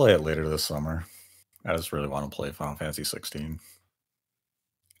that. Yeah, I'll play it later this summer. I just really want to play Final Fantasy 16.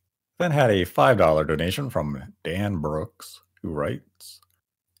 Then had a $5 donation from Dan Brooks, who writes,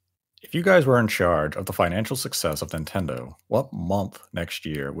 if you guys were in charge of the financial success of Nintendo, what month next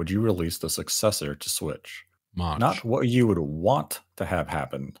year would you release the successor to Switch? Not March. what you would want to have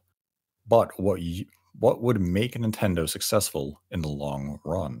happen, but what would make Nintendo successful in the long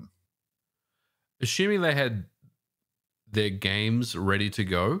run. Assuming they had their games ready to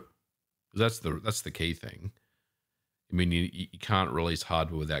go, that's the key thing. I mean, you can't release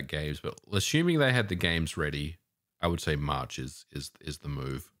hardware without games, but assuming they had the games ready, I would say March is the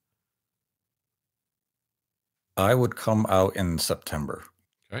move. I would come out in September.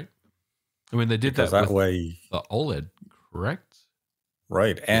 Okay. I mean, they did because that that with way, the OLED, correct?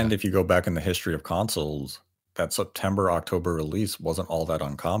 right? And Yeah. if you go back in the history of consoles, that September October release wasn't all that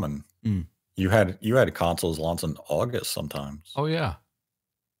uncommon. Mm. You had consoles launch in August sometimes. Oh yeah,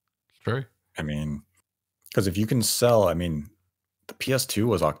 it's true. I mean, because if you can sell, I mean, the PS2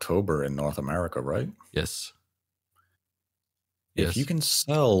 was October in North America, right? Yes. If you Yes. can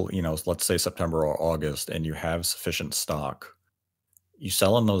sell, let's say September or August, and you have sufficient stock, you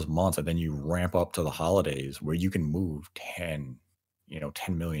sell in those months, and then you ramp up to the holidays where you can move 10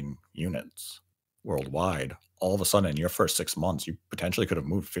 million units worldwide. All of a sudden, in your first 6 months, you potentially could have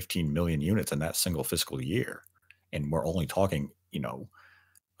moved 15 million units in that single fiscal year. And we're only talking, a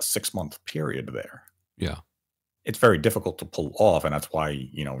 6-month period there. Yeah. It's very difficult to pull off, and that's why,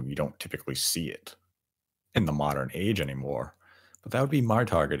 you don't typically see it in the modern age anymore. But that would be my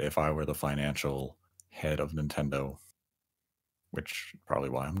target if I were the financial head of Nintendo, which probably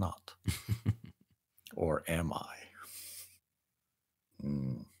why I'm not. Or am I?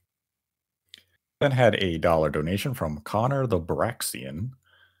 Then had a dollar donation from Connor the Braxian.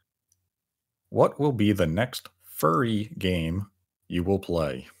 What will be the next furry game you will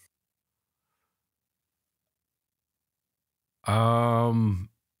play?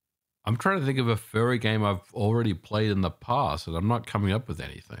 I'm trying to think of a furry game I've already played in the past, and I'm not coming up with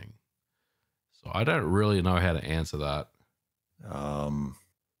anything. So I don't really know how to answer that. I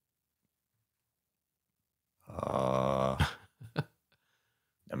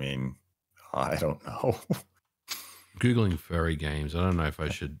mean, I don't know. Googling furry games. I don't know if I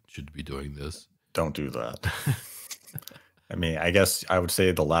should be doing this. Don't do that. I mean, I guess I would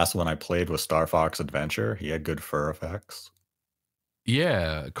say the last one I played was Star Fox Adventure. He had good fur effects.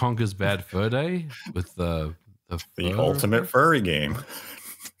 Yeah, Conker's Bad Fur Day with the ultimate furry game.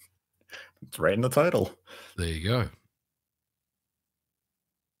 It's right in the title. There you go.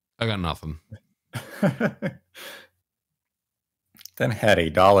 I got nothing. Then had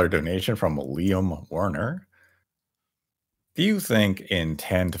a dollar donation from Liam Warner. Do you think in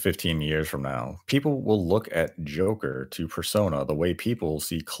 10 to 15 years from now, people will look at Joker to Persona the way people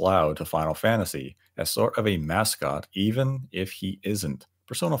see Cloud to Final Fantasy as sort of a mascot, even if he isn't?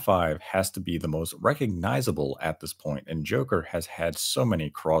 Persona 5 has to be the most recognizable at this point, and Joker has had so many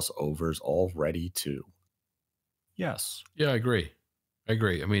crossovers already, too. Yes. Yeah, I agree.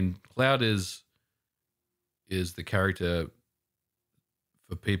 I mean, Cloud is the character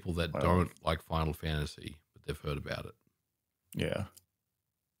for people that don't like Final Fantasy, but they've heard about it. Yeah.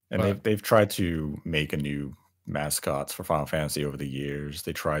 And they've tried to make a new mascots for Final Fantasy over the years.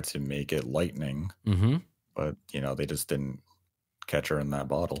 They tried to make it Lightning, but they just didn't catch her in that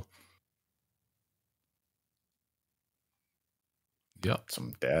bottle. Yep.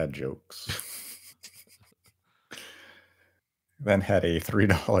 Some dad jokes. Then had a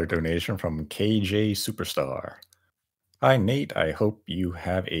 $3 donation from KJ Superstar. Hi, Nate. I hope you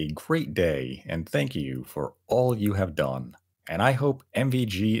have a great day, and thank you for all you have done. And I hope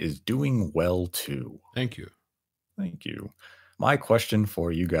MVG is doing well, too. Thank you. Thank you. My question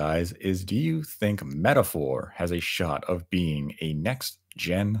for you guys is, do you think Metaphor has a shot of being a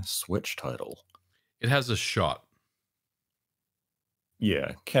next-gen Switch title? It has a shot.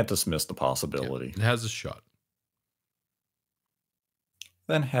 Yeah, can't dismiss the possibility. Yeah, it has a shot.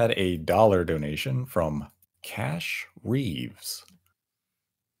 Then had a dollar donation from Cash Reeves.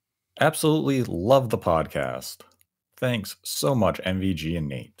 Absolutely love the podcast. Thanks so much, MVG and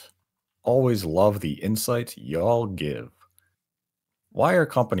Nate. Always love the insights y'all give. Why are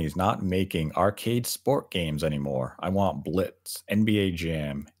companies not making arcade sport games anymore? I want Blitz, NBA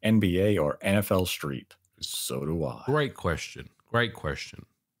Jam, NBA, or NFL Street. So do I. Great question.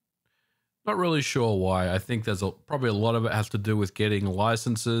 Not really sure why. I think there's probably a lot of it has to do with getting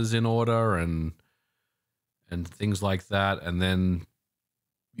licenses in order and things like that. And then,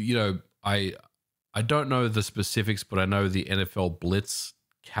 I don't know the specifics, but I know the NFL Blitz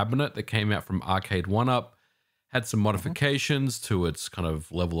cabinet that came out from Arcade 1-Up had some modifications to its kind of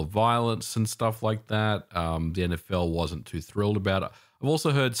level of violence and stuff like that. The NFL wasn't too thrilled about it. I've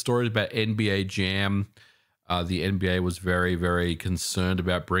also heard stories about NBA Jam. The NBA was very, very concerned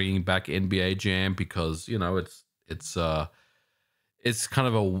about bringing back NBA Jam because it's kind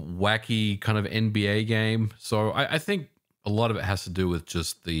of a wacky kind of NBA game. So I think a lot of it has to do with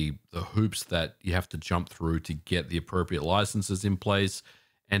just the hoops that you have to jump through to get the appropriate licenses in place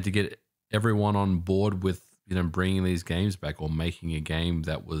and to get everyone on board with bringing these games back or making a game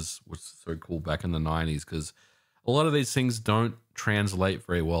that was so cool back in the 90s, because a lot of these things don't translate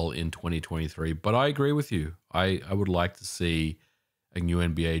very well in 2023. But I agree with you. I would like to see a new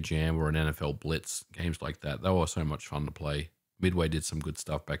NBA Jam or an NFL Blitz, games like that. They were so much fun to play. Midway did some good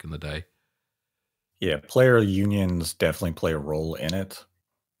stuff back in the day. Yeah, player unions definitely play a role in it.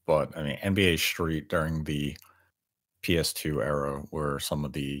 But I mean, NBA Street during the PS2 era were some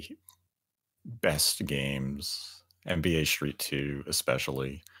of the best games. NBA Street 2,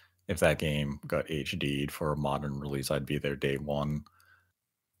 especially. If that game got HD'd for a modern release, I'd be there day one.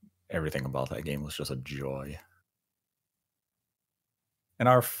 Everything about that game was just a joy. And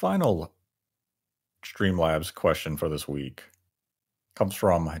our final Streamlabs question for this week comes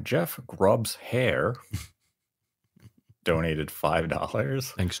from Jeff Grubb's Hair. Donated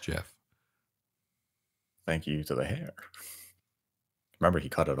 $5. Thanks, Jeff. Thank you to the hair. Remember, he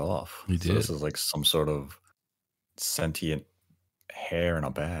cut it off. He did. So this is like some sort of sentient hair in a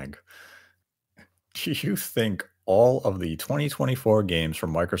bag. Do you think all of the 2024 games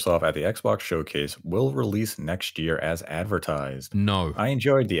from Microsoft at the Xbox Showcase will release next year as advertised? No. I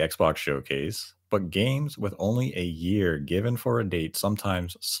enjoyed the Xbox Showcase, but games with only a year given for a date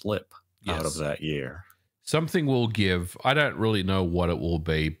sometimes slip out of that year. Something will give. I don't really know what it will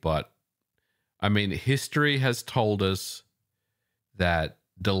be, but I mean, history has told us that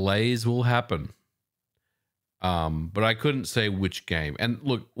delays will happen. But I couldn't say which game. And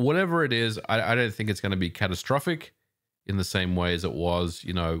look, whatever it is, I don't think it's going to be catastrophic in the same way as it was,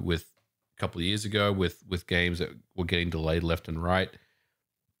 with a couple of years ago with games that were getting delayed left and right.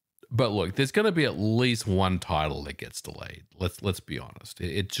 But look, there's going to be at least one title that gets delayed. Let's be honest.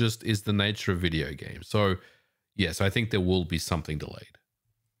 It just is the nature of video games. So, yes, I think there will be something delayed.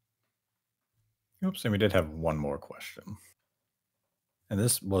 Oops, and we did have one more question. And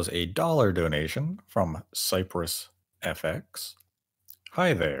this was a $1 donation from Cypress FX.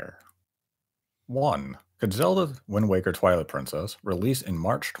 Hi there. 1. Could Zelda Wind Waker Twilight Princess release in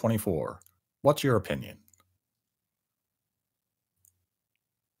March 24? What's your opinion?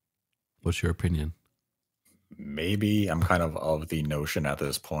 What's your opinion? Maybe. I'm kind of the notion at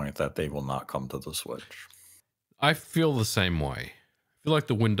this point that they will not come to the Switch. I feel the same way. I feel like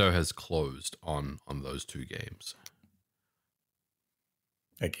the window has closed on those two games.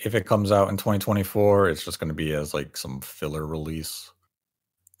 Like, if it comes out in 2024, it's just going to be as like some filler release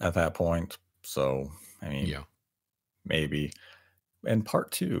at that point. So, I mean, yeah, maybe. And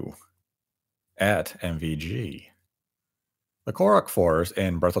part 2 at MVG. The Korok Forest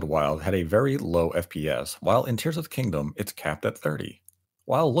in Breath of the Wild had a very low FPS, while in Tears of the Kingdom, it's capped at 30.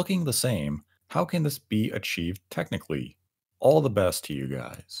 While looking the same, how can this be achieved technically? All the best to you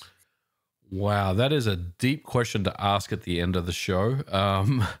guys. Wow, that is a deep question to ask at the end of the show.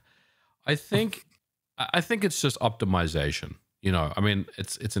 I think it's just optimization. I mean,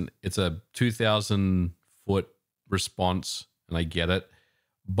 it's a 2,000 foot response, and I get it,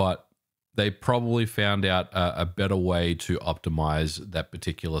 but they probably found out a better way to optimize that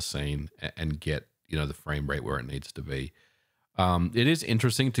particular scene and get the frame rate where it needs to be. It is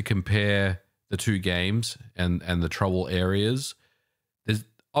interesting to compare the two games and the trouble areas.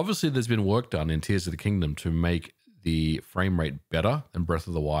 There's been work done in Tears of the Kingdom to make the frame rate better than Breath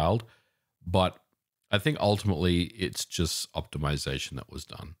of the Wild, but I think ultimately it's just optimization that was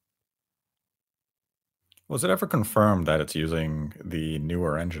done. Was it ever confirmed that it's using the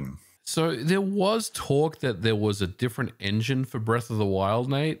newer engine? So there was talk that there was a different engine for Breath of the Wild,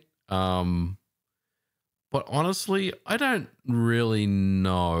 Nate. But honestly, I don't really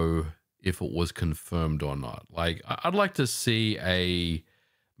know if it was confirmed or not. Like, I'd like to see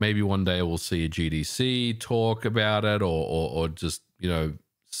maybe one day we'll see a GDC talk about it, or just,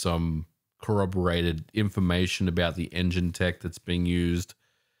 some corroborated information about the engine tech that's being used.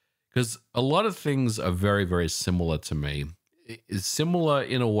 Because a lot of things are very, very similar to me. It's similar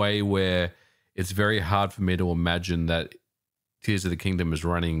in a way where it's very hard for me to imagine that Tears of the Kingdom is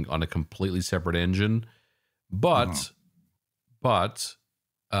running on a completely separate engine. But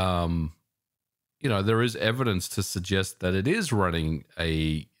there is evidence to suggest that it is running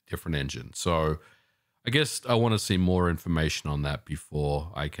a different engine. So I guess I want to see more information on that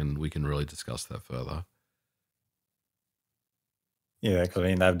before we can really discuss that further. Yeah, because I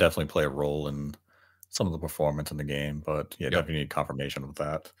mean, that would definitely play a role in some of the performance in the game, but yeah, Yep. definitely need confirmation of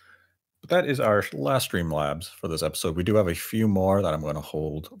that. But that is our last Streamlabs for this episode. We do have a few more that I'm going to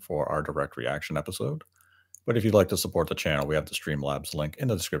hold for our direct reaction episode. But if you'd like to support the channel, we have the Streamlabs link in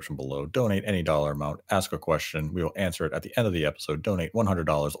the description below. Donate any dollar amount, ask a question. We will answer it at the end of the episode. Donate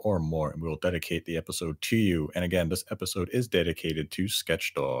 $100 or more, and we will dedicate the episode to you. And again, this episode is dedicated to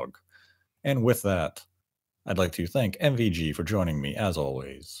Sketchdog. And with that, I'd like to thank MVG for joining me, as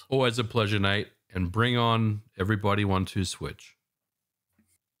always. Always a pleasure, Nate. And bring on everybody 1-2 switch.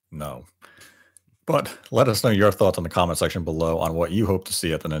 No. But let us know your thoughts in the comment section below on what you hope to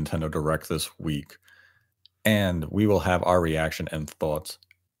see at the Nintendo Direct this week. And we will have our reaction and thoughts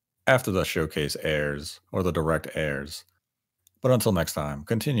after the showcase airs, or the Direct airs. But until next time,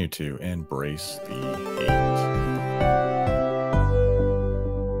 continue to embrace the hate.